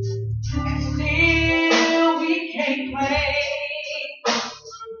 and still we can't claim.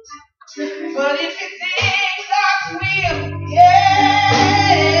 But if it's in God's will,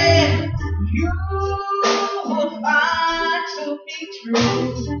 yeah, you will find to be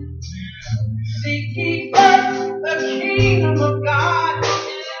true. Seek ye first the kingdom of God,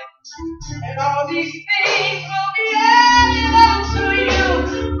 and all these things will be added unto you.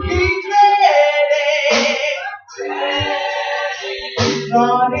 He's ready.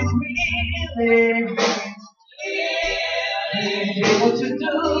 God is willing, able to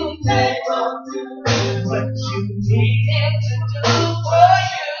do what you need him to do for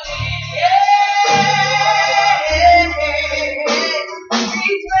you. Yeah,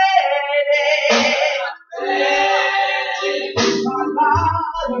 he's ready. My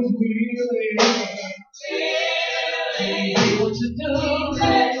God is willing, able to do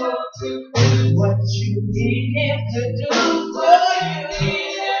what you need him to do for you.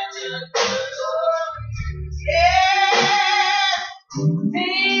 Yeah,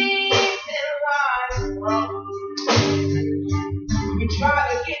 things in life, we try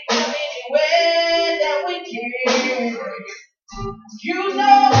to get them anywhere that we can. You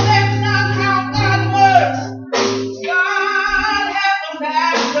know that's not how God works. God has a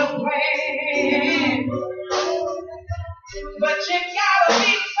master plan. But you gotta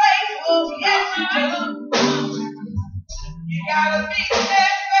be faithful, yes you do. You gotta be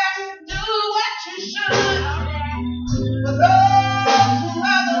steadfast and do what you should. For those who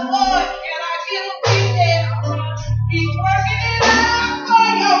love the Lord, can I get a witness? He's working it out for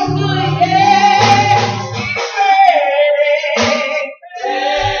your good, yeah. He's ready.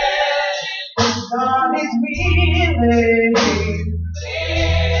 God is willing,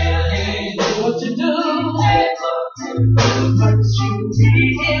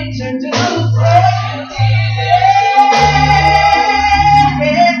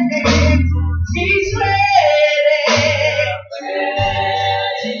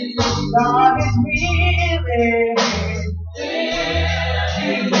 God is willing,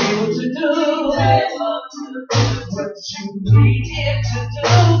 He's able to do what you need Him to do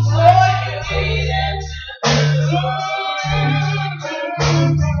for you.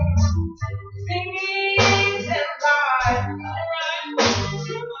 Things in life,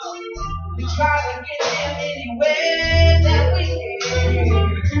 we try to get Him anywhere that we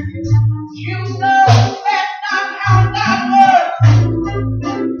can. You know that's not how God works.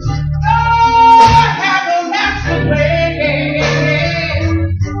 God has a master plan,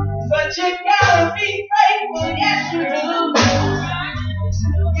 but you gotta be faithful, yes you do.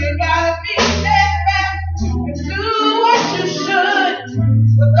 You gotta be steadfast and do what you should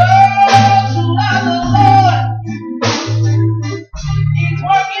for those who love the Lord. He's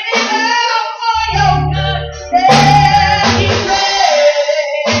working it out for your good. Yeah, He's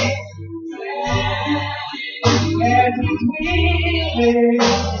ready. And He's willing.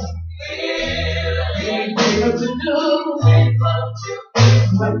 He's able to do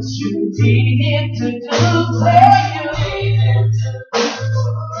what you need Him to do for you.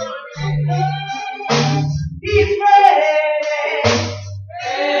 He's ready.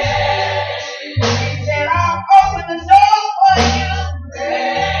 He said, I'll open the door for you.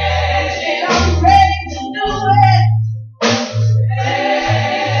 He said, I'm ready to do it.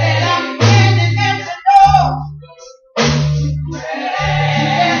 And I'm standing at the door.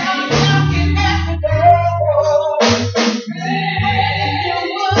 And I'm knocking at the door. If you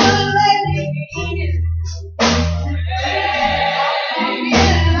would let me in, I'll come in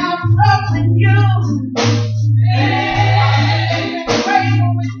and I'll talk with you. I'm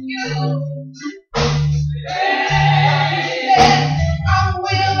grateful with you. He said, I'm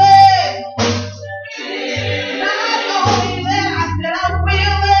willing. Not only that, I said I'm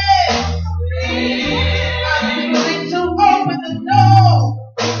willing. I'm willing to open the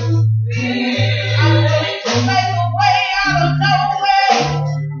door. I'm willing to make a way out of no way.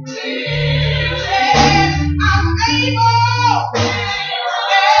 And I'm able.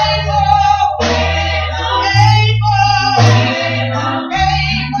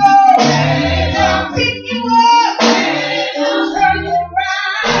 I'll pick you up, turn you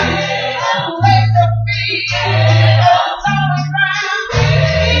around, place your feet on solid ground.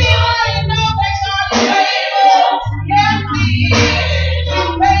 Anybody know that God is able? Yes, He is.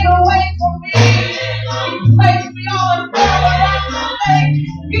 He made a way for me. He placed me on a solid rock to stay.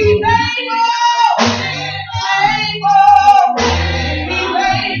 He's able.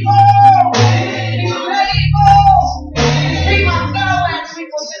 See my fellow and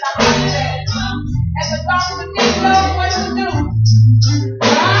people in the hospital, and the doctor didn't know what to do. But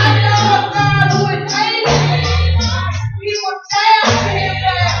I know a God who is able. He will tell him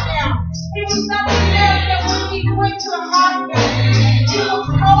down. He was something else that when he went to the hospital, he was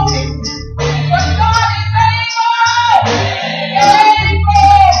holding. But God is able.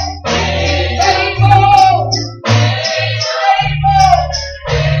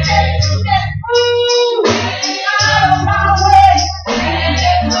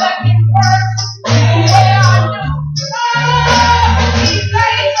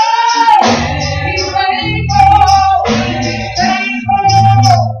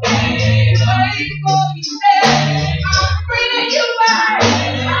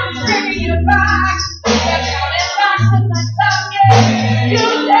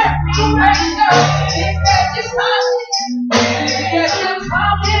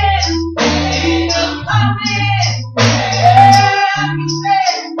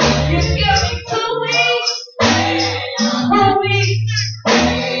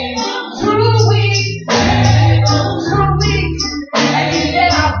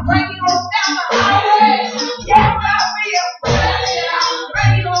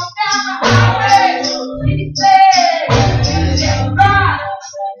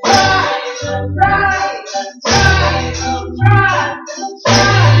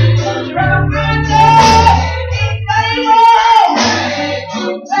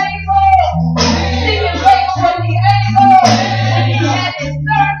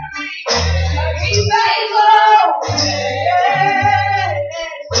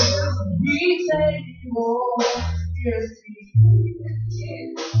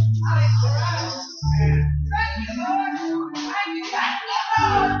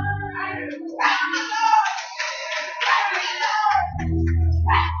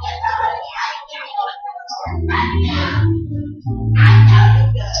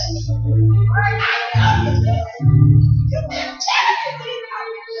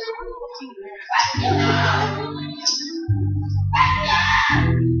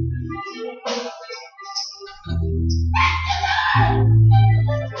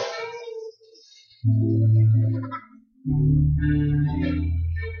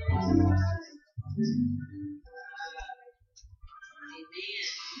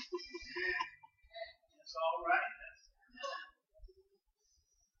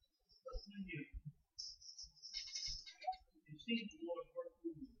 in here. You've seen the Lord work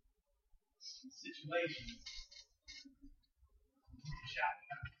through situations. Shout.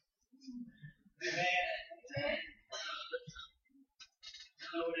 Amen. You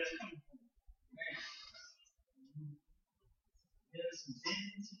know where that's coming from. There's some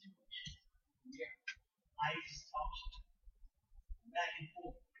bending situations. Life is tossed back and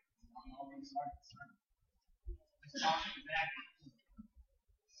forth. I'm already starting to turn. It's tossing back and forth.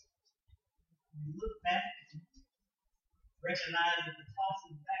 When you look back and recognize that the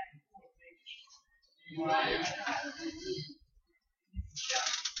tossing back and forth makes you strong. You can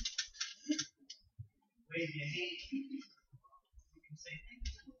shout. Wave your hand. You can say thank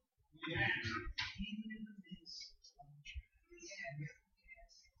you. Even in the midst of the trial.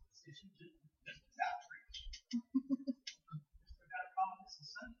 If you do, that's without preach. Forgot to call this a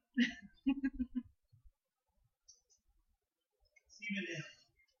Sunday. Even if.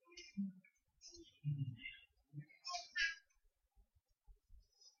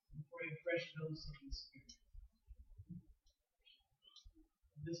 For a fresh dose of the Spirit.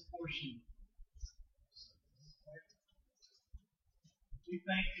 This portion. We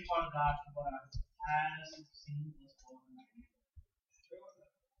thank you, Father God, for what our eyes have seen this morning.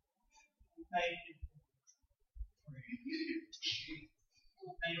 We thank you for prayer.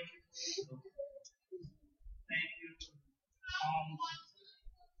 We thank you for your love. Thank you for calm.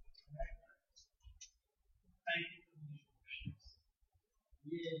 Thank you for these worship.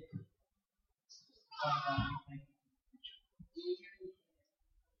 Father God, we thank you for the future.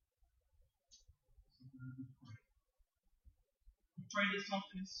 We pray that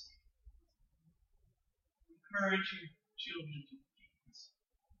something is encourage your children to keep this.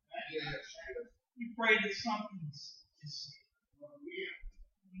 We pray that something is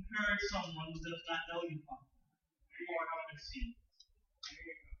encourage someone who does not know you, Father. Lord, help us see.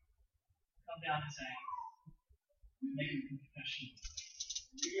 Come down this aisle. Make a confession.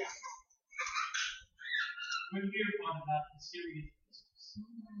 We're here, Father God, for serious business.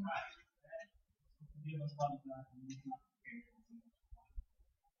 Right. Forgive us, Father God, when we've not prepared for you.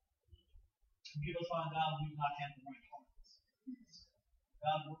 Forgive us, Father God, when we've not had the right hearts.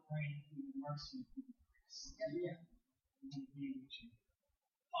 God, we're praying for your mercy and for your grace. We're going to be with you.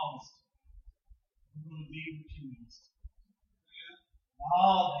 Call us. We're going to be with you in this.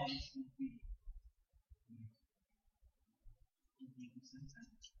 All that is going to be. We'll be with us.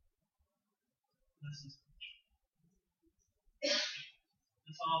 Bless us.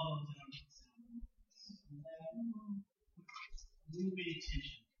 Bless all those that are listening. Remove any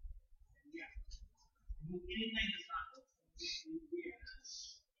tension. Remove anything that's not good.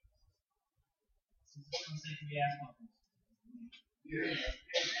 Since someone said we ask for this. We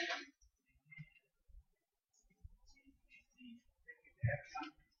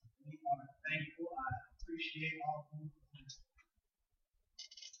are thankful. I appreciate all of you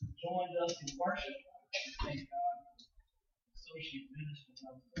who joined us in worship. Thank God. Associate minister,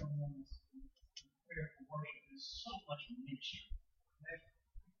 I was telling them this prayer for worship is so much ministry.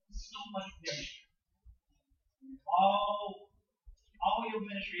 So much ministry. All your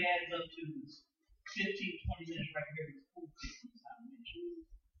ministry adds up to is 15, 20 minutes right here. It's full 15 time ministry.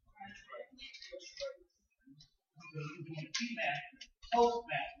 You're doing P-Master,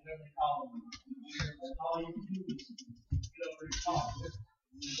 Toastmaster, whatever they call them. All you can do is get over and talk.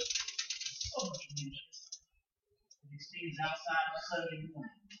 So much ministry. It extends outside of Sunday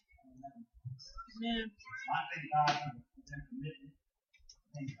morning. Amen. I thank God for their commitment.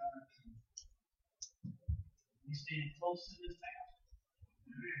 Thank God. We stand close to this house.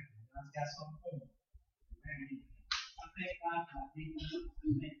 God's got something for me. I thank God for my people.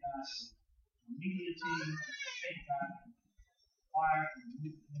 I thank God for the media team. I thank God for the choir and the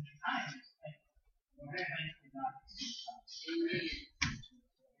youth ministry. I am just thankful. I'm thankful God for this house.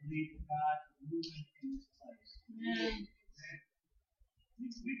 I believe that God is moving in this place. Amen.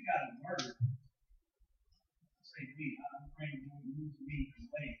 We've got a word. Say we. I'm praying the Lord moves me in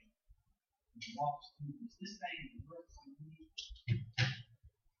the way. And walks through this. This thing is a word for me.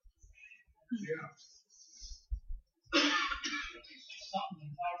 Something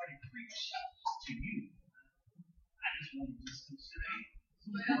is already preached to you. I just want to just consider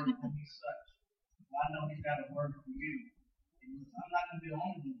the word for me such. Well, I know He's got a word for you. I'm not going to be the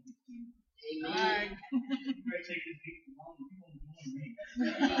only one with you. Amen. You better take this people along. You won't join me.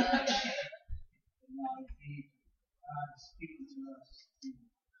 God is speaking to us in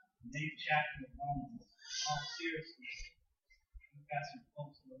the 8th chapter of Romans. All seriously, we've got some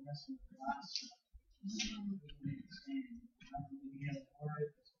folks that are messing with a lot of stuff. I believe He has a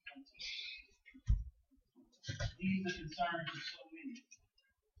word that's going to. These are concerns of so many.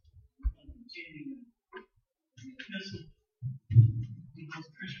 We're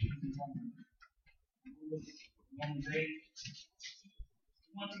Romans 8,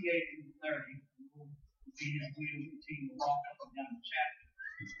 28 through 30. We'll continue to walk up and down the chapter.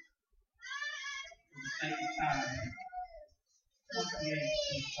 For the sake of time, 28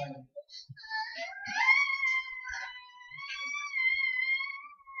 through 30.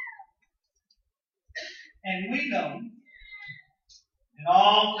 And we know that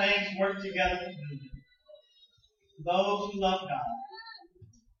all things work together for good to those who love God,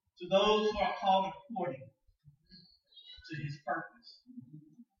 to those who are called according to His purpose.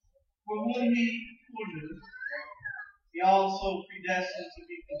 For whom He foreknew, He also predestined to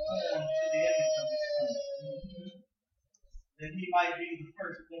be conformed to the image of His Son, that He might be the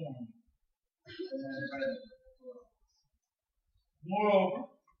firstborn among brethren. Moreover,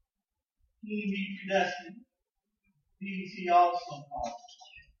 whom He predestined, these He also called.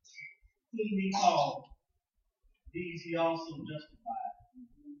 Whom He called, these He also justified.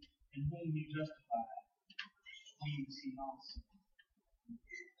 And whom He justified, these He also.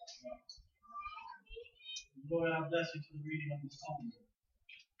 Lord, I bless You for the reading of this psalm. And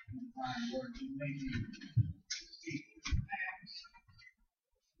the fine word You may be speak.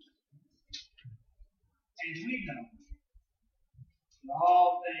 And we know that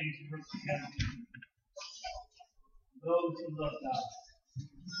all things work together for good. Those who love God,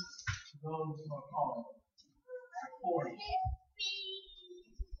 those who are called according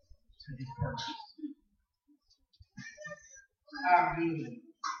to His purpose. Our good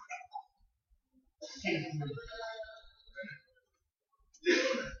His good.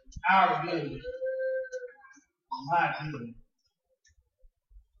 Our good, my good,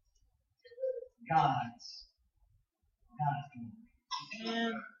 God's good.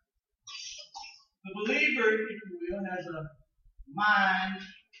 Amen. The believer, if you will, has a mind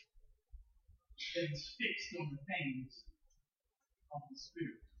that is fixed on the things of the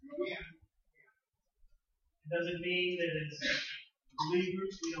Spirit. It doesn't mean that as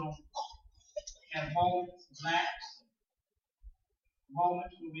believers we don't have moments of lapse,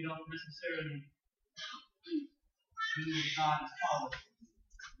 moments where we don't necessarily do what God has called us.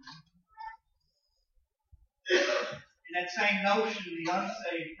 In that same notion, the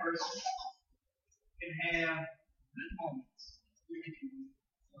unsaved person can have good moments.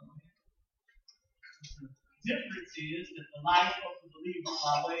 The difference is that the life of the believer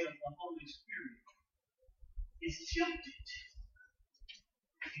by way of the Holy Spirit is tilted,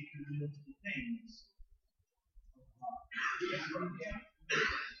 if you will, to the things of God.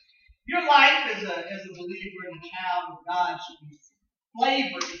 Your life as a believer and a child of God should be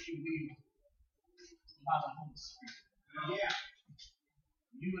flavored, if you will, by the Holy Spirit. Yeah.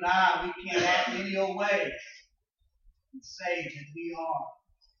 You and I, we can't act any old way and say that we are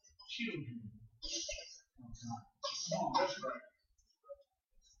children of God. That's right.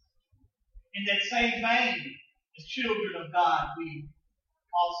 In that same vein, as children of God, we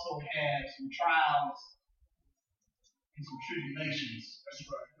also have some trials and some tribulations. That's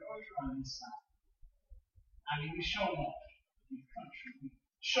right. On this side. I mean, we show up in the country. We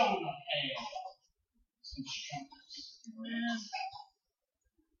show up have some struggles.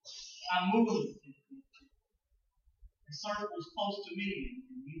 I moved in circles close to me,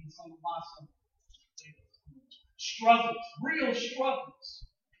 and even some of my struggles, real struggles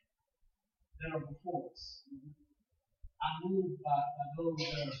that are before us. I moved by those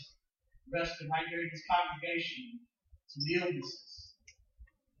that are resting right here in this congregation, some illnesses,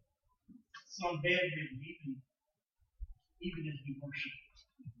 some bedridden, even as we worship.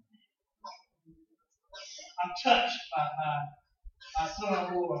 I'm touched by some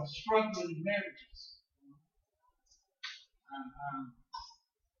who are struggling in marriages.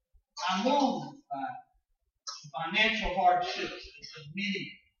 I'm moved by the financial hardships that many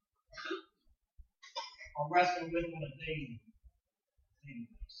are wrestling with on a daily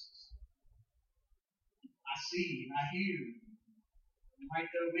basis. I see and I hear right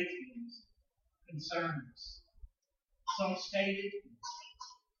there with you concerns. Some stated,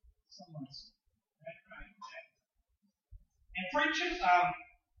 some unstated. And preachers, I'm a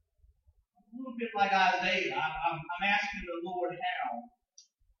little bit like Isaiah. I'm asking the Lord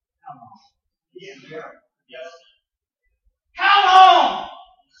how long? Yeah. Yes. How long?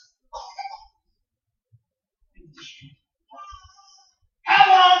 How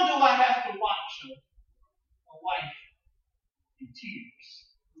long do I have to watch a wife in tears,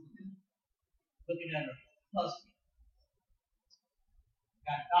 looking at her husband?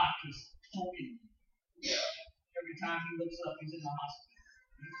 Got doctors poking him. Every time he looks up, he's in the hospital.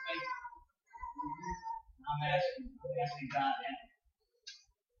 He's faithful. I'm asking God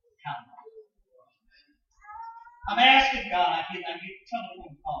how long? I'm asking God. I get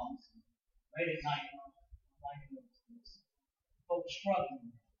telephone calls. late at night, like folks struggling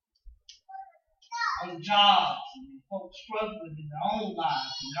on jobs, and folks struggling in their own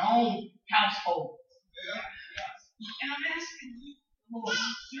lives, in their own households. And I'm asking you, Lord,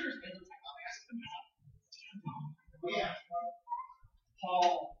 seriously, I'm asking about. Yeah.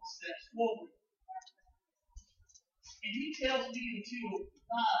 Paul steps forward. And he tells me until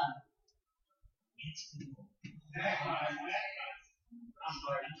God gets to the Lord. I'm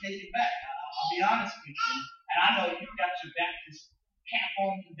sorry, I take it back. I'll be honest with you. And I know you've got your Baptist cap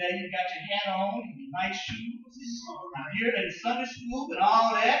on today, you've got your hat on, and your nice shoes, and I'm here in Sunday school and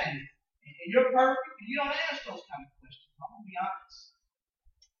all that, and you're perfect, and you don't ask those kind of questions. I'm going to be honest.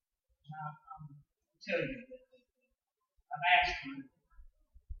 I'm tell you that I've asked you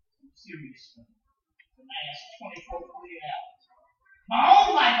some serious stuff the last 24, 48 hours. My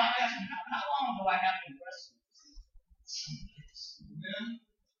own life, I'm asking, how long do I have to wrestle with some of this? Amen.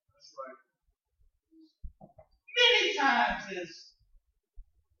 That's right. Many times as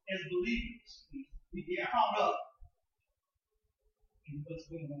believers, we get caught up in what's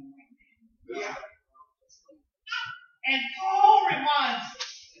going on right now. Yeah. And Paul reminds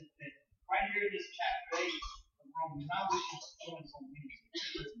us that right here in this chapter 8 of Romans, I wish it was going so many.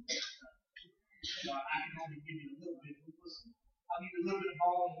 I can only give you a little bit. I'll give you a little bit of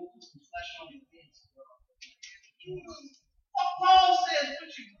bone and we'll put some flesh on your hands. What Paul says,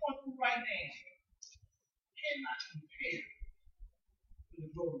 what you're going through right now, cannot compare to the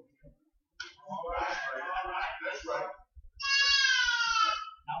glory of God. All right. That's right.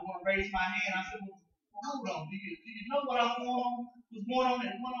 I want to raise my hand. I said, well, hold on. Do you know what was going on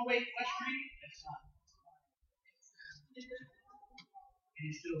at 108 West Street? That's not. And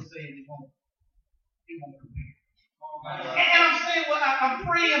he's still saying it won't compare. And I'm saying, well, I'm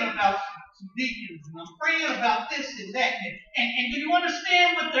praying about some deacons, and I'm praying about this and that, and do you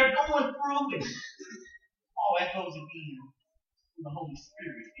understand what they're going through? And oh, that goes again to the Holy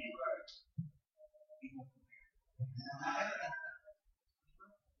Spirit.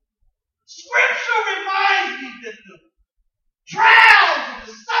 Scripture reminds me that the trials and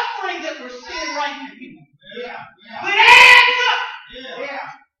the suffering that we're seeing right now, it adds up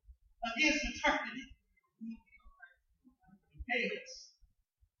against eternity. Chaos.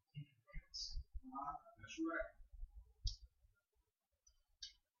 That's right.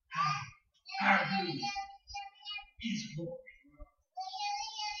 Our good is glory.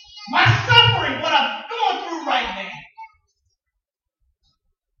 My suffering, what I'm going through right now,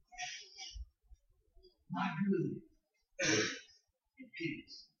 my good is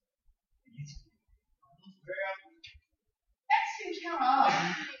His glory. That seems kind of odd.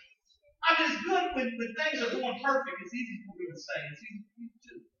 I mean, it's good when things are going perfect. It's easy for me to say. It's easy for you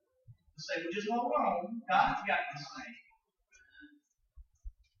too. To say, well, just hold on. God's got this thing.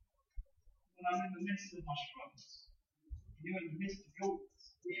 When I'm in the midst of my struggles, you're in the midst of yours.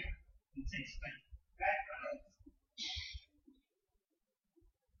 It takes faith. I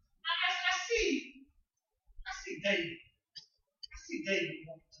see David. I see David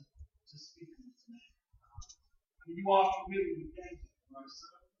wanting to speak to this man. I mean, you are familiar with David.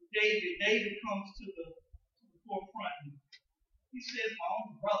 David comes to the forefront and he says, my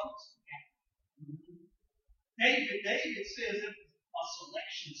own brothers. David says it a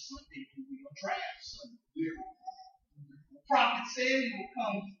selection Sunday, a draft Sunday. The prophet Samuel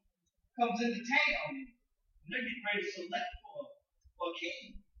comes into town and they're getting ready to select for a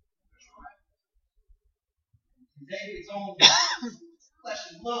king. That's right. And David's own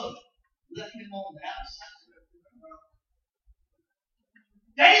flesh and blood left him on the outside.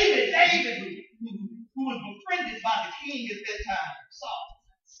 David, who was befriended by the king at that time, Saul.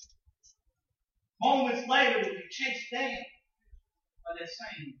 Moments later, would be chased down by that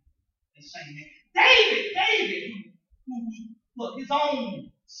same man. David, who his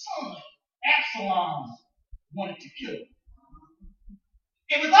own son, Absalom, wanted to kill him.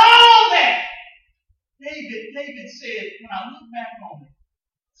 And with all that, David said, when I look back on it,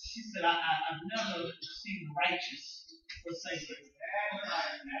 she said, I've never seen the righteous forsaken.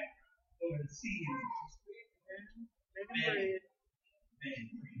 Or the seed.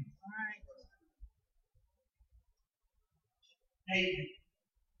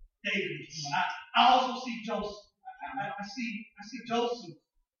 David is one. I also see Joseph. I see Joseph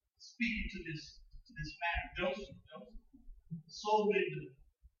speaking to this matter. Joseph sold into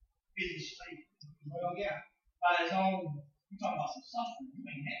his faith. Well, yeah. By his own. You're talking about some suffering. You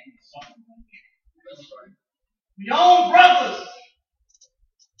ain't having suffering. That's right. Your own brothers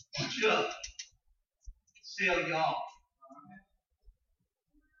want you to sell you off.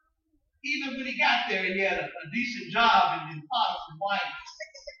 Even when he got there, he had a decent job, and his Potiphar's wife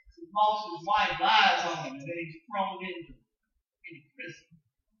lost his wife, lies on him, and then he's thrown into prison.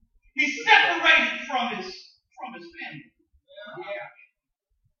 He's separated from his family. Yeah.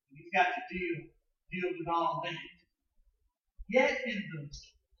 And he's got to deal with all that. Yet in the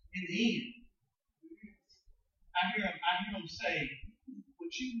end, I hear him say,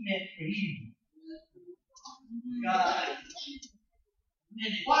 what you meant for evil, God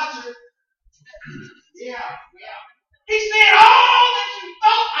meant it. Watch it. Yeah. He said, all that you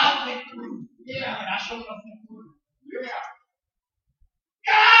thought I went through. Yeah. And I showed up went through. Yeah.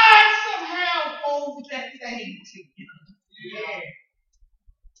 God somehow wove that thing together. Yeah.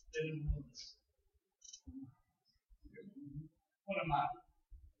 That it was. What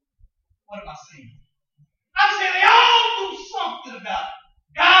am I saying? I'm saying they all knew something about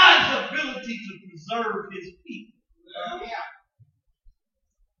God's ability to preserve his people. Yeah.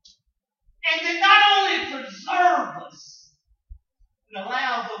 And then not only preserve us, but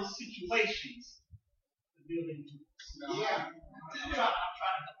allow those situations to build into us. Yeah. I'm trying to help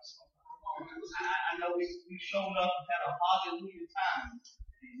us. I know we've shown up and had a hallelujah time.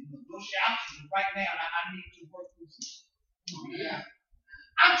 And we'll shout to right now, and I need to work through some. Yeah.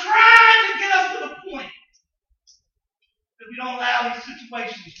 I'm trying to get us to the point that we don't allow these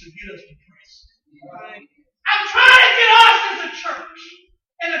situations to get us depressed. Right. I'm trying to get us as a church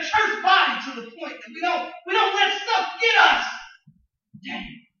and a church body to the point that we don't let stuff get us down.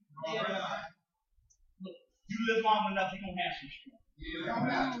 Yeah. Look, you live long enough, you're gonna have some struggle.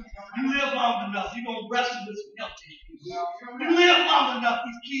 Yeah. You live long enough, you're gonna wrestle with some health issues. You live long enough,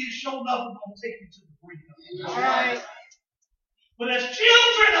 these kids showing up are gonna take you to the brink of it. All right. But as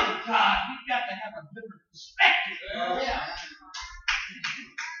children of God, we've got to have a different perspective. Yeah.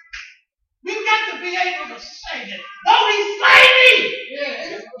 We've got to be able to say that though he slay me,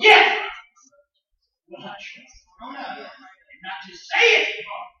 yes, will I trust. And not just say it,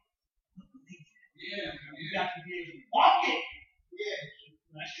 but believe it. Yeah. You've got to be able to walk it. Yeah.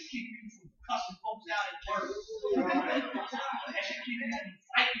 That should keep you from cussing folks out at work. That should keep you from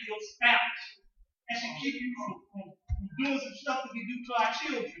fighting your spouse. That should keep you from doing some stuff that we do to our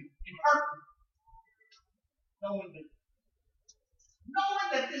children and hurt them. Knowing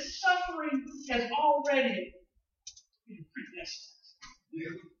that this suffering has already been predestined. Yeah.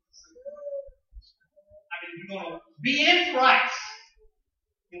 I mean, we're going to be in Christ,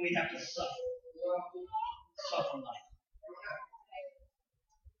 then we have to suffer. Suffer life.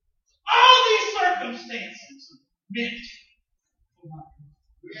 All these circumstances are meant for my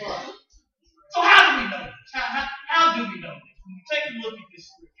good. So how do we know this? How do we know this? When we take a look at this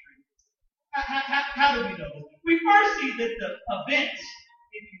scripture, how do we know this? We first see that the events,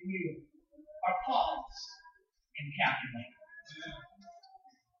 if you will, are caused and calculated.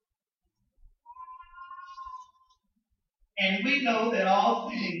 And we know that all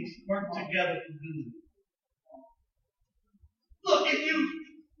things work together for good. Look, if you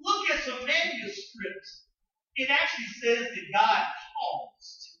look at some manuscripts, it actually says that God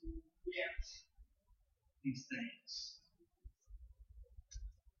caused these things.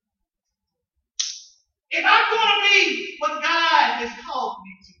 If I'm going to be what God has called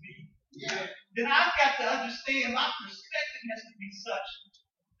me to be, then I've got to understand my perspective has to be such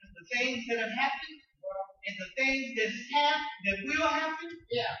that the things that have happened and the things that will happen,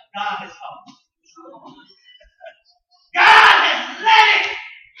 God has called. God has let it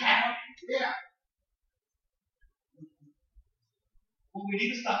happen. Yeah. What we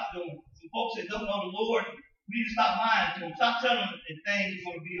need to stop doing. Some folks that don't know the Lord, we need to stop lying to them. Stop telling them that things are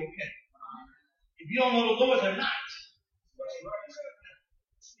going to be okay. If you don't know the Lord, they're not.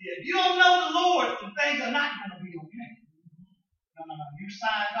 Yeah, if you don't know the Lord, then things are not going to be okay. No. You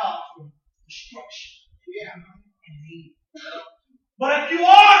signed off for destruction. Yeah. Indeed. But if you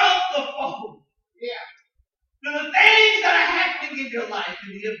are of the fold, then the things that are happening in your life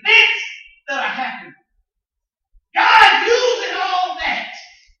and the events that are happening, God using all that.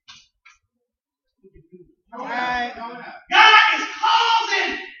 Right. God is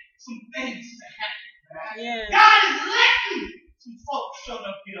causing some things to happen. Yes. God is letting some folks show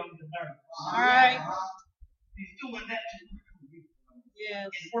up get on the nerves. All right. He's doing that to work on you. Yes.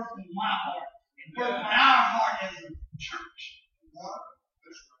 And work on my heart. And work on our heart as a church.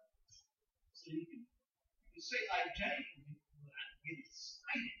 So you can say like James, I get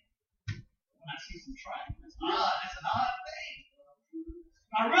excited when I see some trials. That's an odd thing.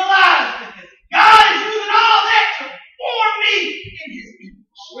 I realize that God is using all that to form me in his image.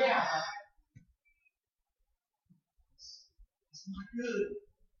 It's not good,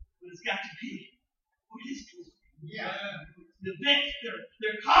 but it's got to be for his good. The events,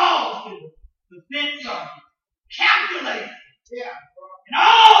 they're caused, the events are calculated. And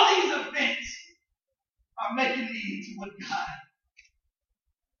all these events are making me into what God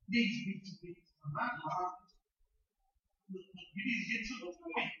needs me to be. You need to get to the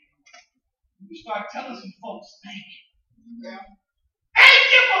point. You start telling some folks, thank you. Thank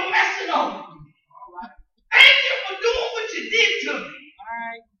you for messing over me. Thank you for doing what you did to me. All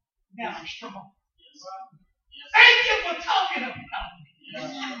right. Now I'm strong. Thank you for talking about me.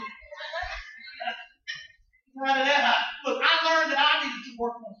 Look, I learned that I needed to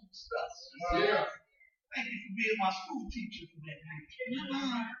work on some stuff. Thank you for being my school teacher for that night.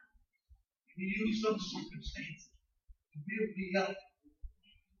 You used some circumstances to build me up.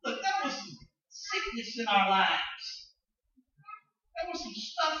 Look, there was some sickness in our lives. There was some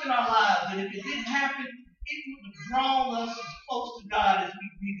stuff in our lives that if it didn't happen, it would have drawn us as close to God as we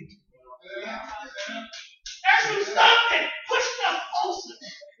needed to. There's some stuff that pushed us closer.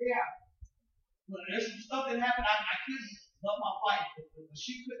 Look, there's some stuff that happened. I couldn't love my wife, but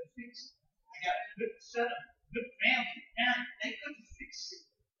she couldn't fix it. I got a good setup, good family, parents. They couldn't fix it.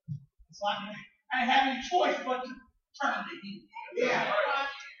 It's like I didn't have any choice but to turn to Him.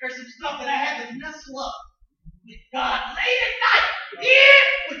 There's some stuff that I had to nestle up with God late at night,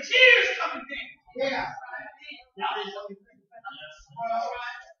 with tears coming down. Y'all didn't know anything about that.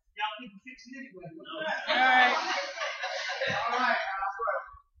 Y'all couldn't fix it anyway. All right.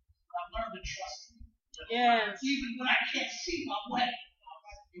 I've learned to trust Him. Yes. Even when I can't see my way.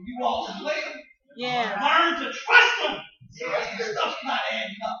 And you all can later. Yes. Learn to trust Him. Stuff's not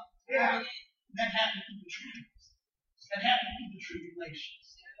adding up. That happened through the trials. That happened through the tribulations.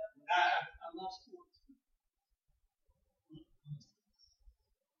 I love sports.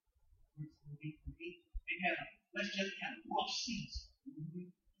 We had let's just have a rough season.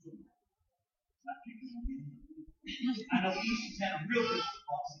 I know Easton's had a real good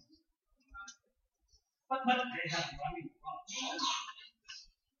football season. But they had rough.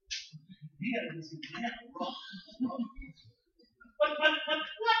 He had a good season. They had a rough. But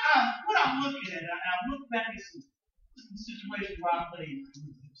what I'm looking at, I look back at some situations where I played.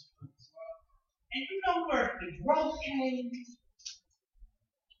 And you know where the growth came?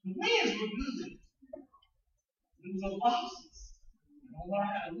 The wins were good. There was no losses. You don't learn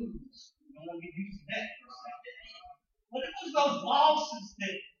how to lose. You don't want to get used to that. But it was those losses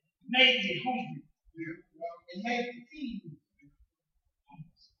that made me hungry. It made the team.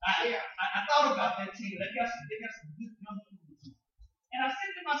 I thought about that team. They got some good young people. And I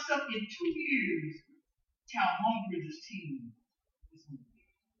said to myself, in 2 years, how hungry this team is going to be.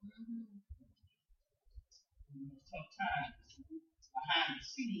 Tough times behind the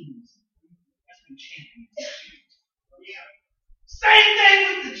scenes. That's been champions. Same thing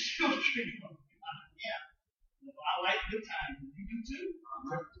with the children. I like good times. You do too.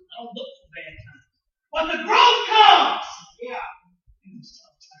 I don't look for bad times. But the growth comes. In these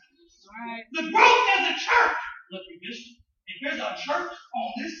tough times. Right. The growth as a church. Look, if there's a church on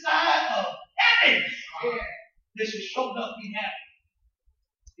this side of heaven, that should show up be happy.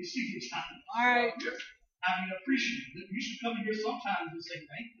 You see your time. All right. Appreciate it. You should come in here sometimes and say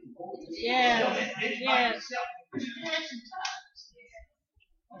thank you, Lord. Yes. Yourself. You had some times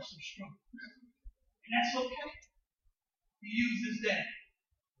of some struggle. And that's okay. He uses that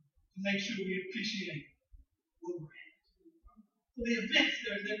to make sure we appreciate what we're at. So the events,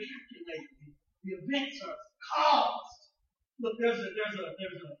 they're calculated. The events are caused. Look, there's a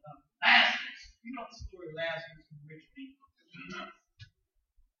Lazarus. You know the story of Lazarus and the rich man.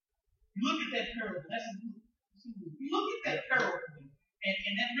 You look at that parable. You look at that parable,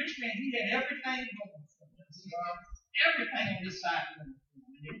 and that rich man, he had everything going for him. Everything on this side going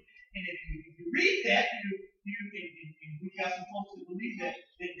for him. And if you read that, and we got some folks that believe that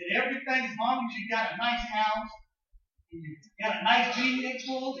everything, as long as you got a nice house, and you got a nice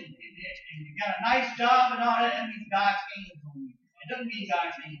vehicle, and you got a nice job and all that means God's hands on you. It doesn't mean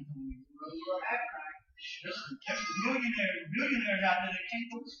God's hands on you. There's some millionaires out there that can't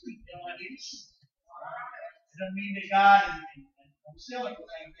go to sleep. They don't have any sleep. It doesn't mean that God don't sell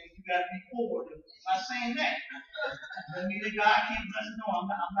everything. You got to be poor. I'm not saying that. It doesn't mean that God can't bless. No, I'm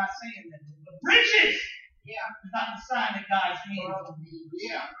not saying that. But riches is not the sign that God's hands on you.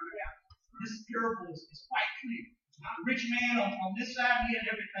 This parable is quite clear. The rich man on this side, he had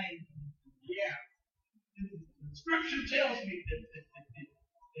everything. The scripture tells me that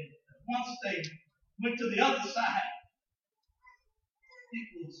once they went to the other side, it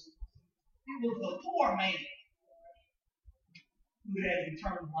was a poor man who had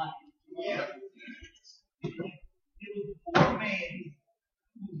eternal life. It was a poor man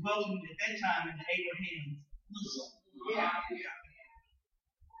who was dwelling at that time in Abraham's bosom.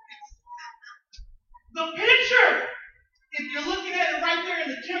 The picture, if you're looking at it right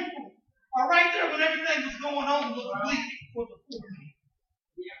going to look bleak for the poor man.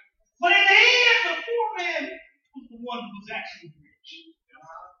 But in the end, the poor man was the one who was actually rich.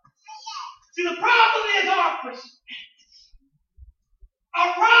 See, the problem is our perspective.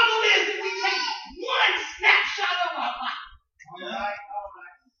 Our problem is that we take one snapshot of our life. All right.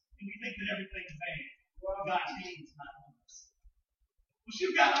 And we think that everything's bad. God's hand is not on us. But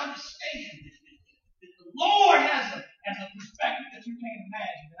you've got to understand that the Lord has a perspective that you can't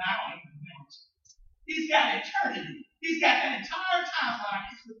imagine, that I don't even imagine. He's got eternity. He's got that entire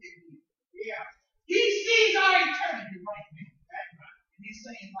timeline. It's within you. Yeah. He sees our eternity right now. That's right. And he's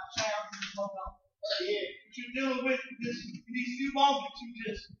saying, my child, you just hold on. Yeah. What you're dealing with this in these few moments, you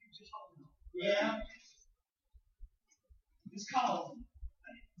just hold on. Yeah. It's called.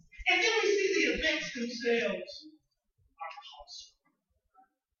 And then we see the events themselves are costly.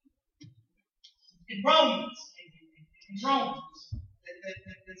 In Romans,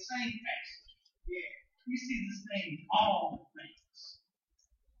 the same passage, we see this thing, all things.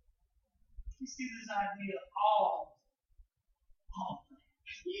 We see this idea of all things.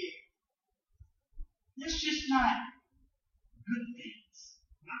 Yeah. It's just not good things.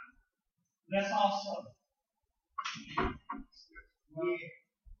 That's also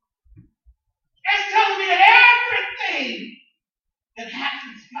it's telling me that everything that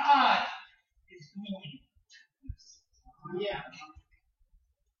happens, God is going to. Yeah.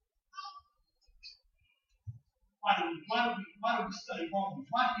 Why do we study Romans?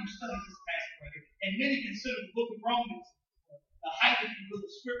 Why do you study this passage right here? And many consider the book of Romans the height of the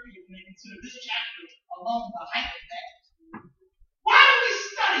scripture, and they consider this chapter alone the height of that. Why do we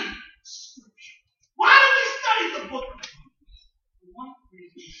study scripture? Why do we study the book of Romans? One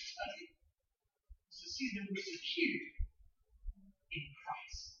reason we study it is to see that we're secure in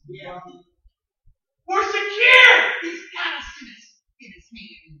Christ. Yeah. We're secure. He's got us in his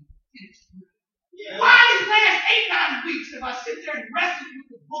hand, in his word. Yeah. Why these last 8-9 weeks have I sit there and wrestled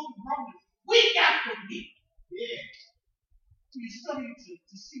with the book of Romans week after week? Yeah. We study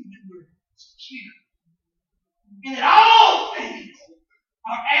to see that we're secure. And that all things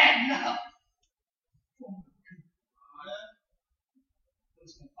are adding up for the good.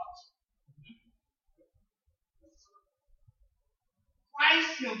 What's going to cost?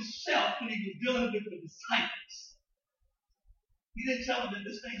 Christ himself, when he was dealing with the disciples, he didn't tell them that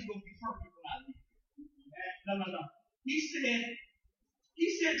this thing's going to be perfect when I leave. No. He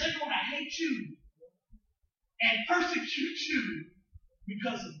said they're going to hate you and persecute you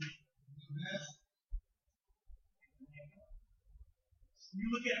because of me. You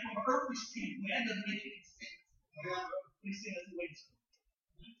look at it from an earthly standpoint, that doesn't make any sense. But he said that's the way it's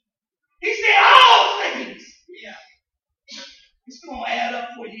going. He said all things. Yeah. It's going to add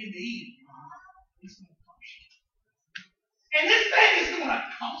up for you in the end. It's going to cost you. And this thing is going to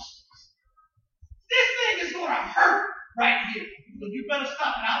cost us. This thing is going to hurt right here. So you better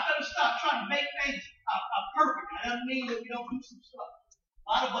stop, and I better stop trying to make things perfect. That doesn't mean that we don't do some stuff. A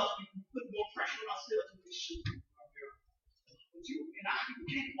lot of us, we put more pressure on ourselves than we should. But you and I, we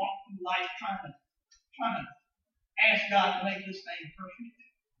can't walk through life trying to ask God to make this thing perfect.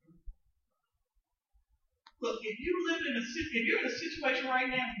 Look, if you're in a situation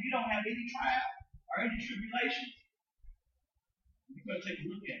right now where you don't have any trial or any tribulation, you better take a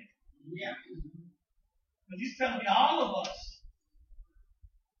look at it. Yeah. Because he's telling me all of us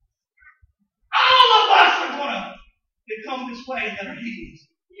are going to become this way that are his.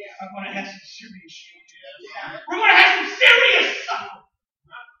 Yeah. Are going to have some serious struggles. Yeah. We're going to have some serious suffering.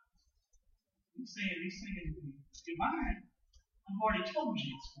 He's saying, in mind, I've already told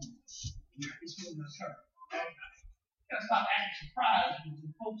you it's going to occur. You got to stop acting surprised when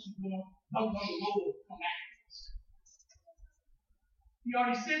folks who don't know the Lord come after us. He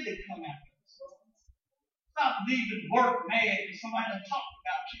already said they'd come after us. Stop leaving work mad because somebody done talked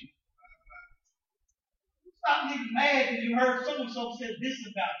about you. Stop leaving mad because you heard so-and-so said this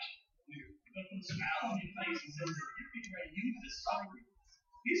about you. But put a smile on your face and say, you're getting ready to use this suffering.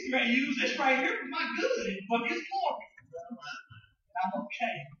 He's getting ready to use this right here for my good and for his glory. I'm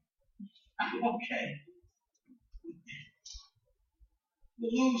okay. I'm okay.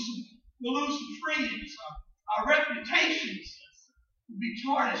 We'll lose some friends. Our reputations will be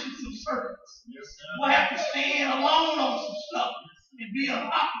tarnished in some circles. Yes, we'll have to stand alone on some stuff and be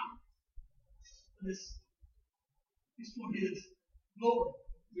unpopular. This is for his glory.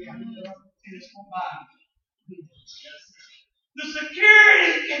 Yeah. It is for my good. Yes. The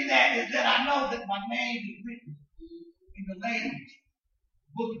security in that is that I know that my name is written in the Lamb's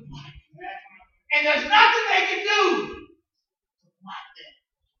book of life. And there's nothing they can do to block that.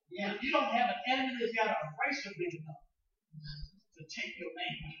 Yeah. You don't have an enemy that's got an eraser big enough to take your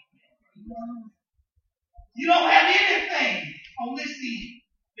name out. You don't have anything on this end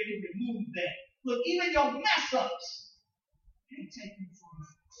that can remove that. Look, even your mess ups can't take you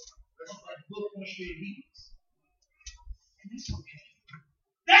from that book once you're in Hebrews. And it's okay.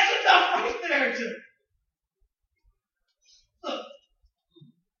 That's enough right there to look.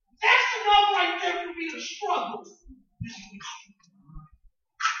 That's enough right there for me to struggle this week.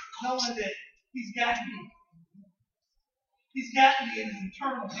 Knowing that He's got me. He's got me in His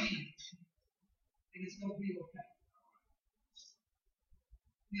eternal hand. And it's going to be okay.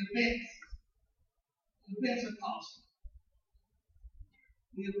 The events are costly.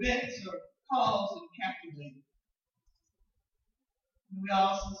 The events are caused and calculated. And we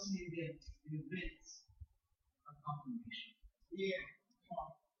also see that the events are confirmation. Yeah.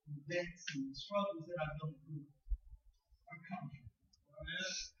 The events and the struggles that I go through are confirmation.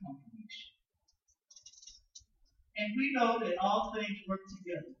 And we know that all things work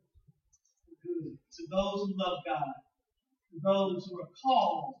together for good to those who love God, to those who are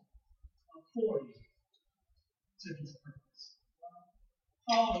called according to His purpose.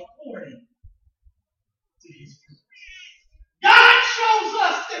 Called according to His purpose. God shows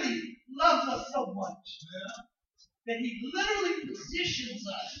us that He loves us so much that He literally positions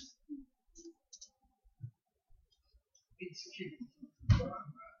us in security.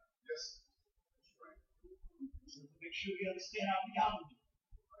 Yes. So to make sure we understand our theology.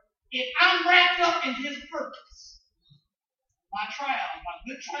 If I'm wrapped up in His purpose, my trial, my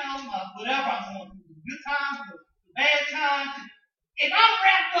good trial, my whatever I'm going through, the good times, the bad times, if I'm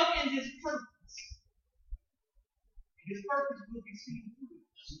wrapped up in His purpose will be seen through.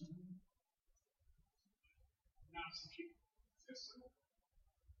 Now I'm secure.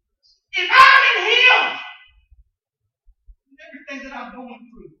 If I'm in Him, everything that I'm going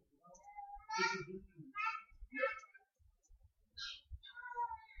through is a good thing.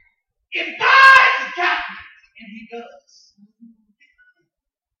 If God has got me, and He does,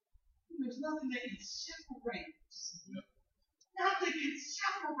 there's nothing that can separate us. Nothing can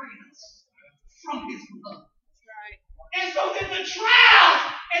separate us from His love. Right. And so then the trial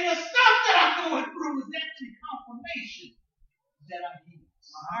and the stuff that I'm going through is actually confirmation that I'm healed.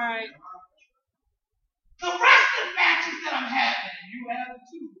 All right. The wrestling matches that I'm having, and you have them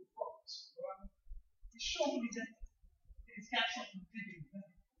too, folks. It's showing me that it's got something bigger than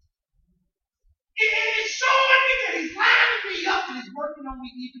that. It's showing me that He's lining me up and He's working on me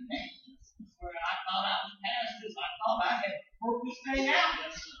even now. Where I thought I was past this, I thought I had worked this thing out.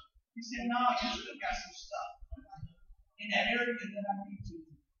 He said, no, you still got some stuff in that area that I need to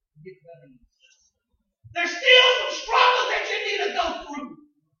get better in. There's still some struggles that you need to go through.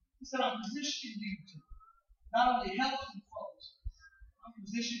 He said, I'm positioning you to not only help some folks, I'm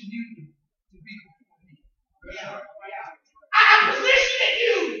positioning you to be before me. I'm positioning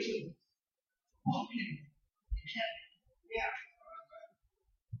you to walk in heaven. Yeah.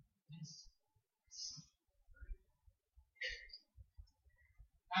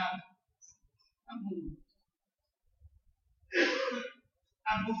 I'm moved.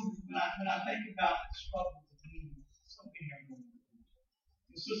 I'm moved when I think about the struggles of me. So many are going through.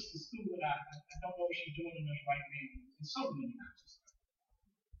 The sister Sue and I don't know if she's joining us right now. And so many not just.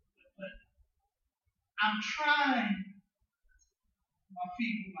 But I'm trying my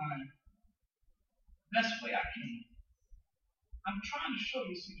feeble mind best way I can. I'm trying to show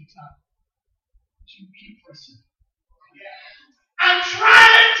you through the time that you keep pressing. Yeah. I'm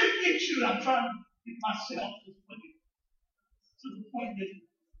trying to get you. I'm trying to get myself to the point that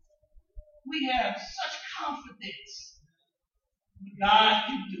we have such confidence in what God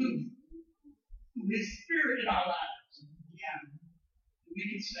can do through His Spirit in our lives. Yeah. We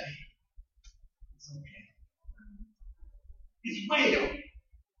can say, it's okay. It's well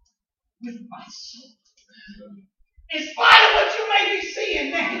with my soul. In spite of what you may be seeing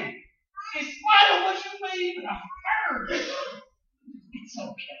now, in spite of what you may even have heard, it's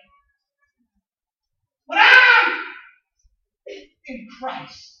okay. When I'm in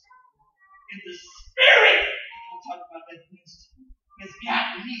Christ, in the Spirit, we'll talk about that next time, has got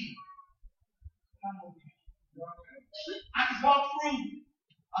me, I'm okay. I can walk through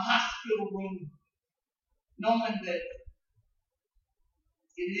a hospital room knowing that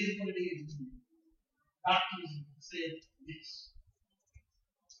it is what it is. Doctors said this.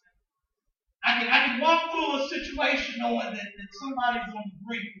 I can walk through a situation knowing that somebody's on the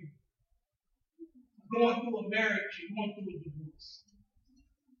brink of going through a marriage or going through a divorce.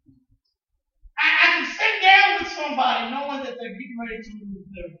 I can sit down with somebody knowing that they're getting ready to lose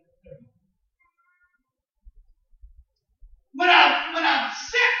their life. When I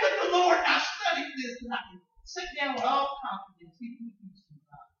sit with the Lord and I study this, and I can sit down with all confidence,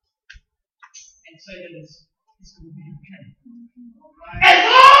 and say, saying is, it's going to be okay. As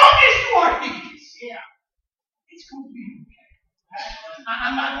long as you are His, it's going to be okay.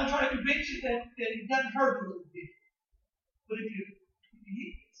 I'm not going to try to convince you that it doesn't hurt a little bit. But if you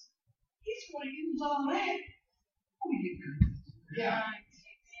His, He's going to use all that for you. Yeah.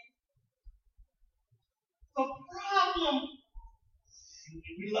 The problem,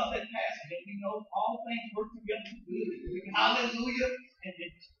 we love that passage, and we know all things work together for good. Hallelujah. And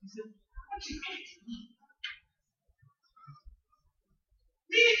then he said, what you got to do?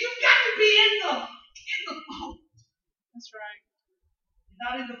 Meaning you've got to be in the fold. That's right. You're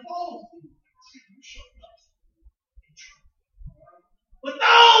not in the fold. But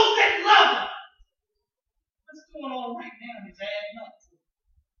those that love Him, what's going on right now is adding up.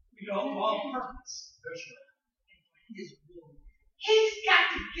 We go on purpose. That's right. His glory. He's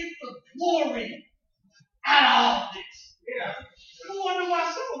got to get the glory out of all this. Yeah. You wonder why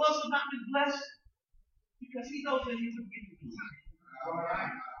some of us have not been blessed? Because He knows that He would get the glory. All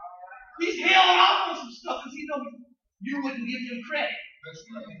right. He's held off on some stuff because He knows you wouldn't give Him credit. That's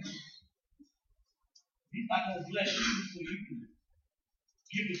right. He's not going to bless you so you can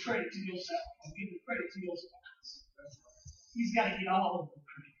give the credit to yourself or give the credit to your spouse. He's got to get all of the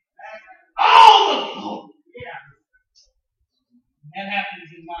credit. All the glory. Yeah. That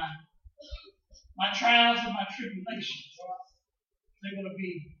happens in my trials and my tribulations. They're going to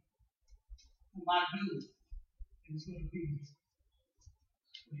be for my good. And it's going to be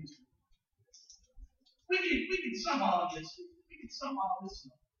for His good. We can sum all this. We can sum all this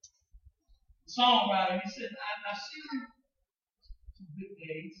up. The songwriter, he said, I've seen some good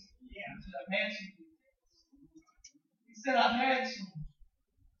days. Yeah. He said, I've had some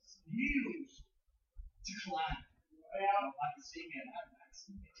hills to climb. Well, I can sing it.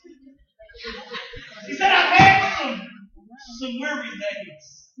 He said, I've had some weary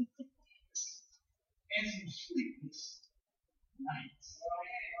days and some sleepless nights.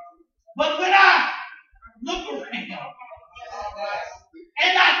 But when I look around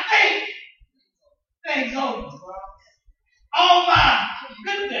and I think things over, all my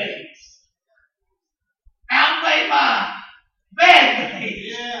good days outweigh my bad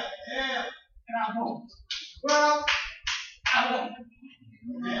days. Yeah. And I won't. Well, I won't.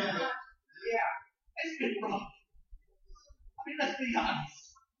 Yeah. It's been rough. I mean, let's be honest.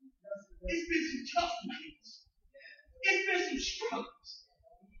 It's been some tough nights. It's been some struggles.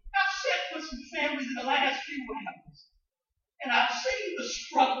 I've sat with some families in the last few hours, and I've seen the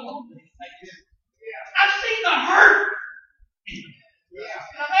struggle on their faces. I've seen the hurt in them.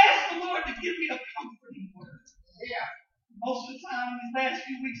 And I've asked the Lord to give me a comforting word. Most of the time in these last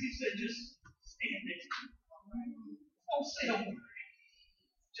few weeks, He said, just stand next to me. Don't say a word.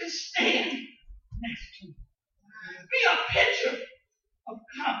 Just stand next to me. Be a picture of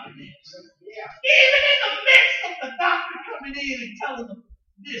confidence. Even in the midst of the doctor coming in and telling them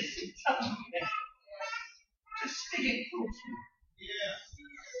this and telling them that. Just stand close to me.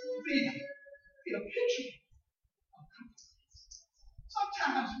 Be a picture of confidence.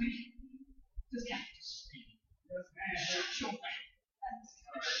 Sometimes we just got to stand. Shut your mouth.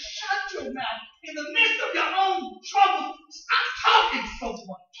 Shut your mouth. In the midst of your own trouble, stop talking so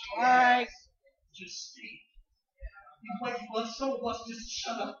much. All right. Just stand. He's waiting for us, some of us just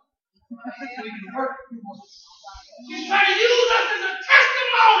shut up. So He can work through us. He's trying to use us as a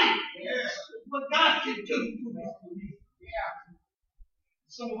testimony. What God can do through His belief.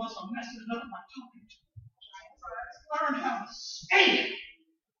 Some of us are messing it up by talking to Him. Learn how to stand.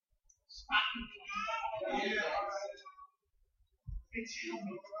 Stop complaining. They tell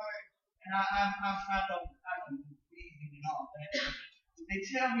me, and I don't believe in all that. They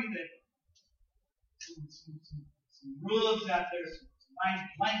tell me that some rugs out there, some nice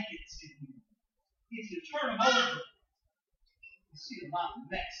blankets in here. If you turn them over, you see a lot of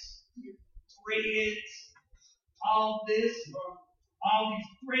mess. Threads, all this, all these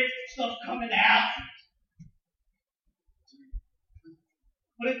threads stuff coming out.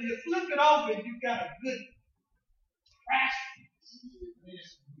 But if you flip it over, you've got a good crash.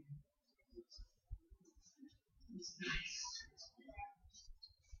 It's nice.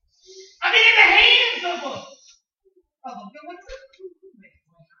 I mean, in the hands of a what's it?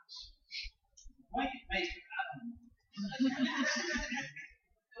 Blanket maker. I don't know.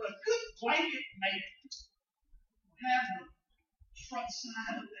 But a good blanket maker will have the front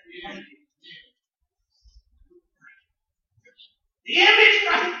side of that blanket. The image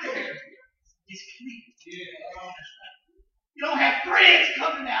right there is clean. You don't have threads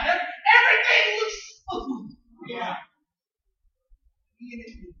coming out. Everything looks smooth.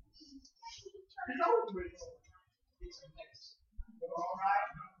 Turn it over. It's a mess. All right.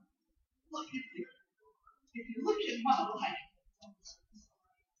 Look at here. if you look at my life,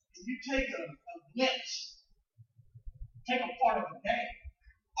 if you take a glimpse, take a part of a day,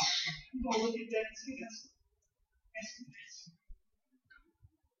 you're going to look at that and see that's a mess.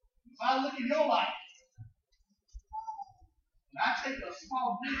 If I look at your life, and I take a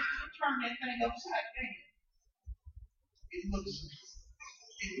small bit and turn that thing upside down, it looks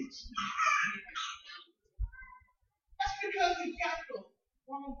that's because you've got the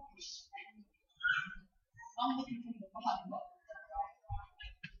wrong perspective. I'm looking from the bottom up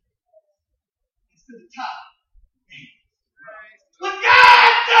instead of the top. What God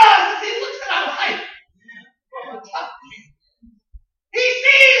does is He looks at our life from the top. He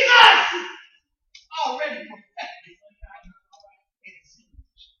sees us already perfected.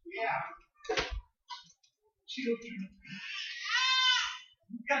 Yeah. Children,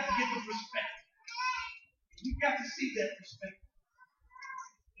 you've got to get the perspective. You've got to see that perspective.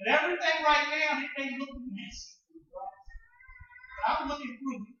 And everything right now, it may look messy. But I'm looking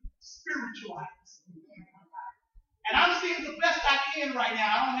through spiritual eyes. And I'm seeing the best I can right now.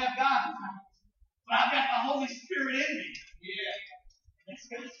 I don't have God in me. But I've got the Holy Spirit in me. Yeah. That's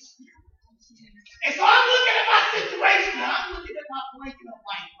God's Spirit. And so I'm looking at my situation. And I'm looking at my blanket of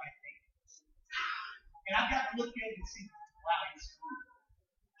life right now. And I've got to look in and see, wow, it's good.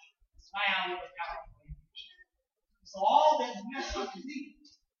 Smile with God. So all that mess up is easy.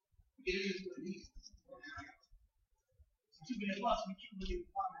 It is what it is. So too many of us, we keep looking at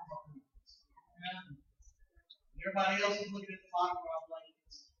the bottom of our blankets. Everybody else is looking at the bottom of our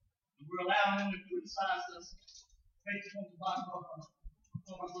blankets. And we're allowing them to criticize us based on the bottom of our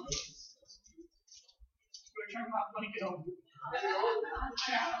blankets. We're turning my blanket over. And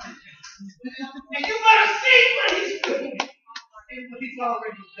you better see what He's doing and what He's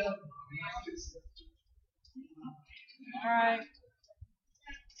already done. All right.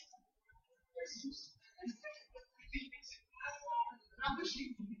 I wish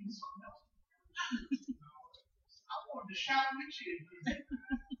He could be something else. I wanted to shout with you.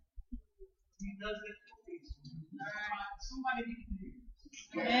 He does it for a reason. Somebody needs to hear.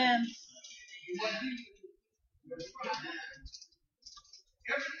 Amen. What He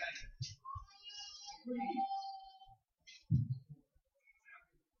everything.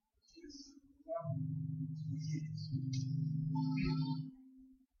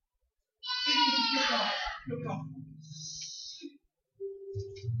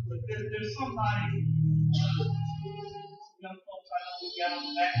 But there's somebody, young folks I know we got on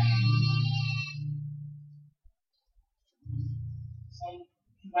the back. Some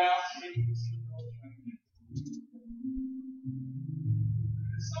loud statements.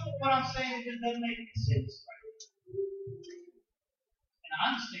 Some of what I'm saying just doesn't make any sense, right? And I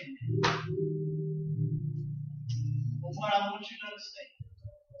understand that. But what I want you to understand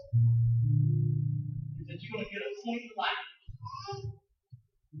is that you're going to get a point of life.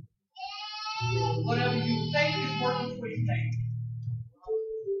 Whatever you think is working for your thing,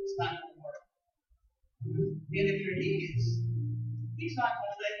 it's not going to work. And if you're His, He's not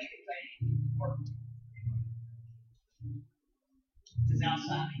going to let anything work. It's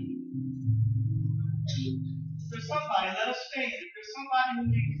outside of you. If there's somebody, let us stand. If there's somebody who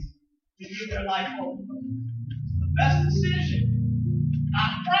needs to give their life over, it's the best decision I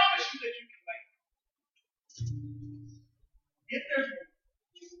promise you that you can make. If there's one,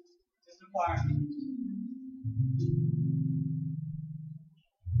 it's the choir.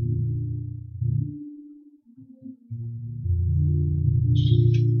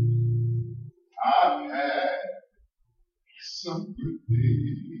 I've had some good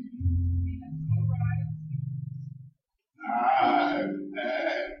days. I've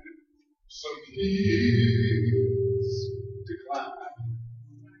had some years to climb.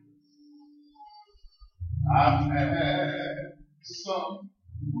 I've had some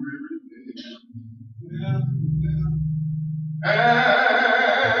weary days. And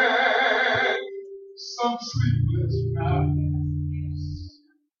some sleepless nights.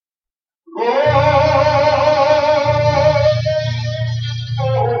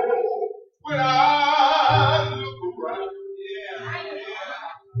 When I look around,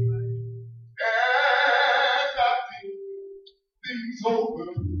 and I think things over,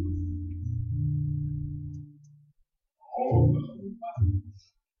 all of my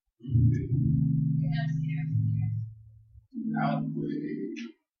good days outweigh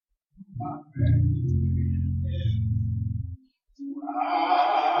my bad days.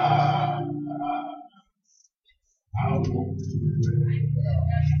 I won't do it.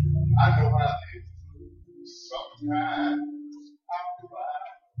 I know how it is. Sometimes I cry.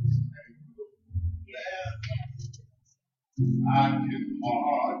 I can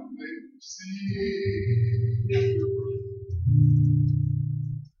hardly see So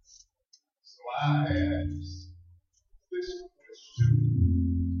I ask this question.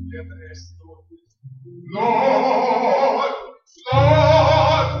 You have to ask the Lord this. Lord,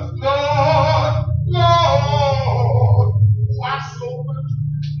 Lord, Lord, Lord, why so much?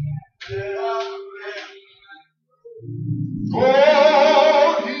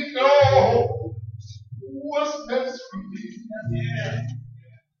 Oh, He knows what's best for me.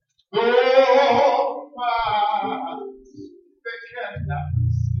 Oh, my, they cannot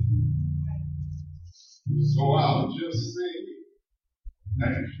see. So I'll just say,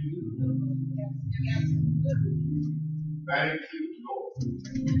 thank you. Thank you, Lord.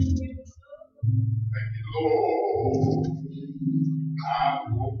 Thank you, Lord. I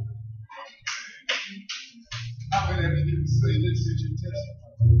will. How many of you can say this in your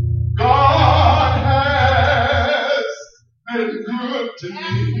testimony? God has been good to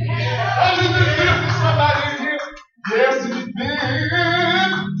me. Has He been good to somebody in here? Yes, He's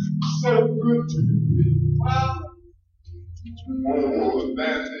been so good to me. More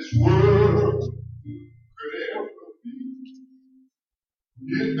than this world could ever be.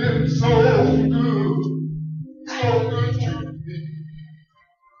 He's been so good to me.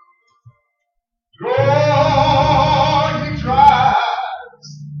 Lord, He dries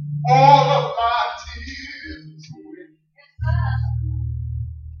all of my tears away.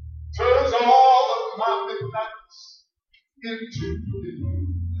 Turns all of my midnights into day.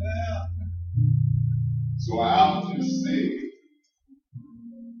 So I'll just say,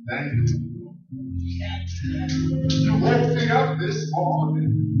 thank you. You woke me up this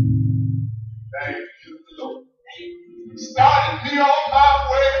morning. Thank you, Lord. Started me on my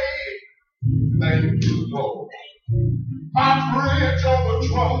way. Thank you, Lord. My bridge over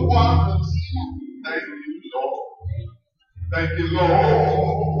troubled waters. Thank you, Lord. Thank you,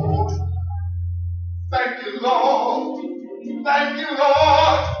 Lord. Thank you, Lord. Thank you,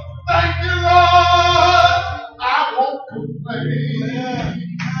 Lord. Thank you, Lord. I won't complain.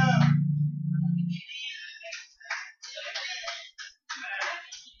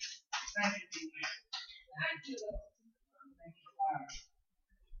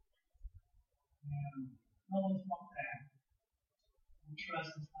 No one's walked out. We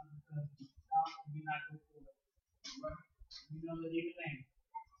trust is not because we not go forward. We know that even then,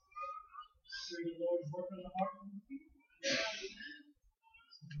 Spirit of the Lord is working on the heart of the people.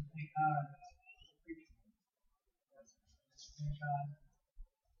 So we thank God for preaching. Thank God.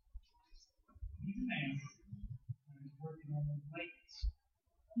 Even now, He's working on the blankets.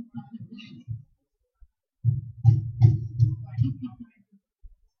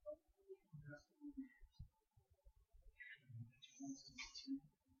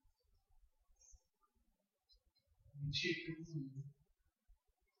 Chicken.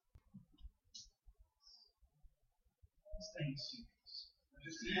 This thing's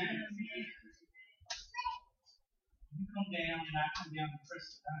serious. You come down and I come down and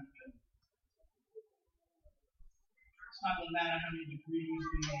press it down. It's not going to matter how many degrees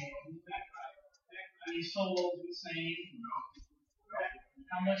we have. How many solos we sing.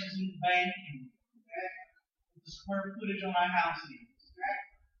 How much is in the bank. And what the square footage on our house is. The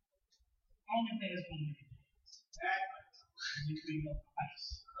only thing that's going to make it between the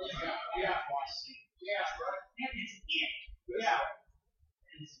Christ. Yeah. That is it. Yeah.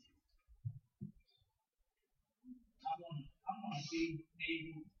 That is it. I want to be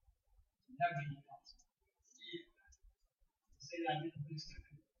able to never be impossible. Say that I did the best I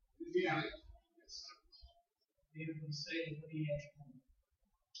could. Yeah. Be able to say what He has for me.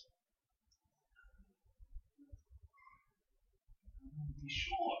 I want to be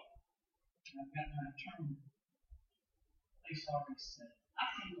sure that I've got my eternal place already set. I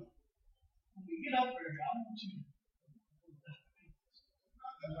think when we get up there, I want you to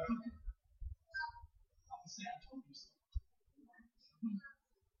I'm going to say I told you so. I'm going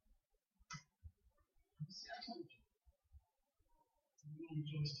to say I told you. We're going to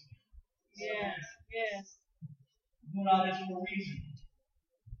rejoice together. Yes. We're doing all this for a reason.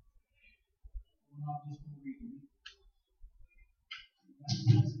 We're doing all this for a reason.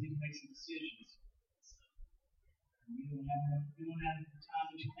 We need to make some decisions. You don't have the time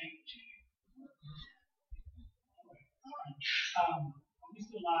that you think that you do. All right. Are we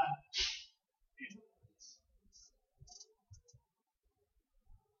still live?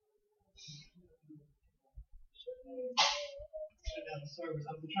 Shut down the service.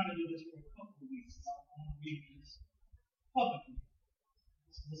 I've been trying to do this for a couple of weeks. I want to read this publicly.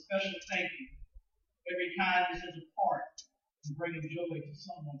 This is a special thank you. Every kindness is a part in bringing joy to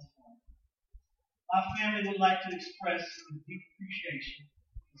someone's heart. My family would like to express a deep appreciation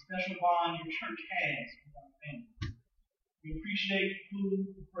to special bond your church has with our family. We appreciate the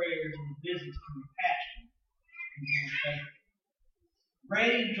food, the prayers, and the visits from your pastor and your faith. Ray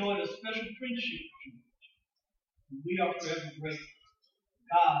enjoyed a special friendship with George, and we are forever grateful.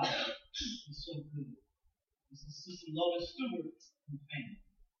 God is so good. This is Sister Lois Stewart and family.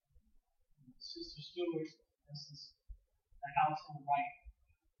 Sister Stewart, this is the household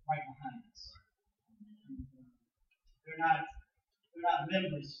right behind us. And, they're not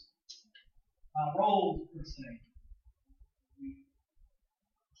members by roles per se. We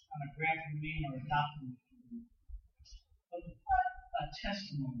kind of grafted them in or adopted them. But what a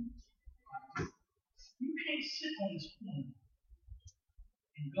testimony. You can't sit on this corner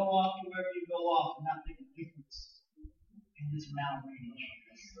and go off to wherever you go off and not make a difference in this mountain range.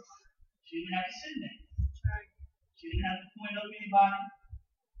 She didn't have to sit there. She didn't have to point up anybody.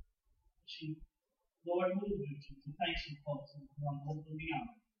 Lord moved her to thank some folks and gone over and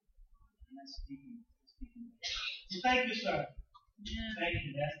beyond. And that's speaking. So thank you, sir. Yeah. Thank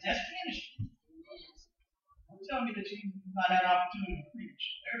you. That's finished. Don't tell me that you've not had an opportunity to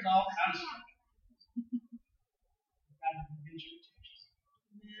preach. There's all kinds of stuff.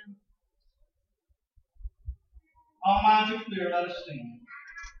 All minds are clear. Let us stand.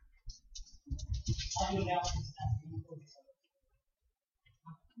 I'll do announcements after you close.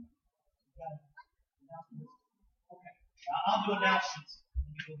 Okay. I'll do announcements.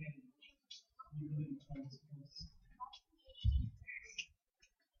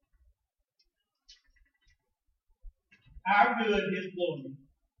 Our good, His glory.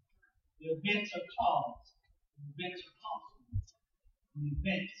 The events are caused. The events are possible. The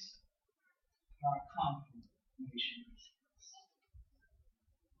events are a confirmation.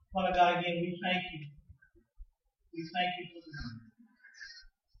 Father God, again, we thank you. We thank you for the word.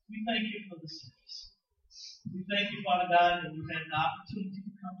 We thank you for the service. We thank you, Father God, that we've had an opportunity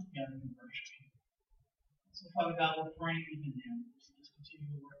to come together and worship you. So, Father God, we're praying even now. Just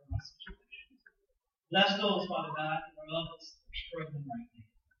continue to work on our situation. Bless those, Father God, that are others that are struggling right now.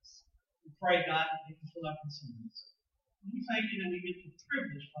 We pray, God, that they can fill our concerns. And we thank you that we get the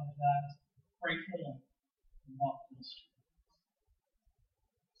privilege, Father God, to pray for them and walk through the street.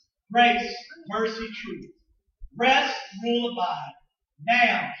 Grace, mercy, truth. Rest, rule, abide.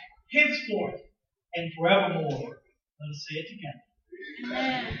 Now, henceforth, and forevermore. Let us say it together.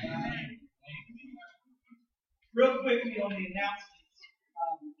 Amen. Amen. Real quickly on the announcements.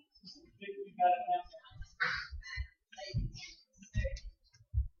 Sister Victor, you got an announcement?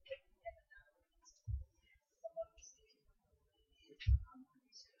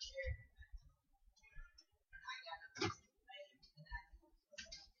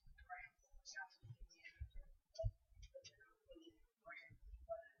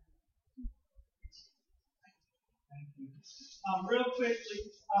 Real quickly,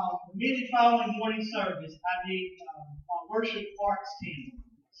 immediately following morning service, I need my worship arts team.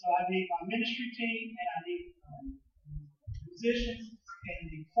 So I need my ministry team and I need musicians and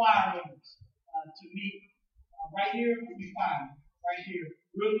the choir members to meet right here. Will be fine. Right here,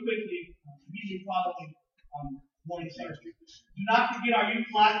 real quickly, immediately following morning service. Do not forget our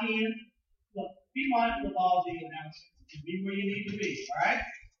youth lock-in. Look, be mindful of all the announcements and be where you need to be. All right.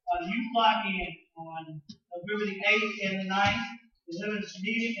 Youth lock-in on November the 8th and the 9th, the women's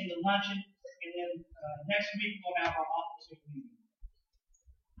meeting and the luncheon, and then next week we'll have our officer meeting.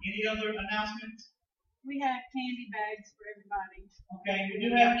 Any other announcements? We have candy bags for everybody. Okay, we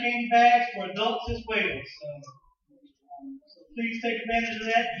do have candy bags for adults as well, so please take advantage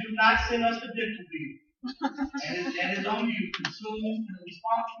of that. Do not send us the dental bill. That is on you. Consume in a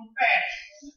responsible fashion.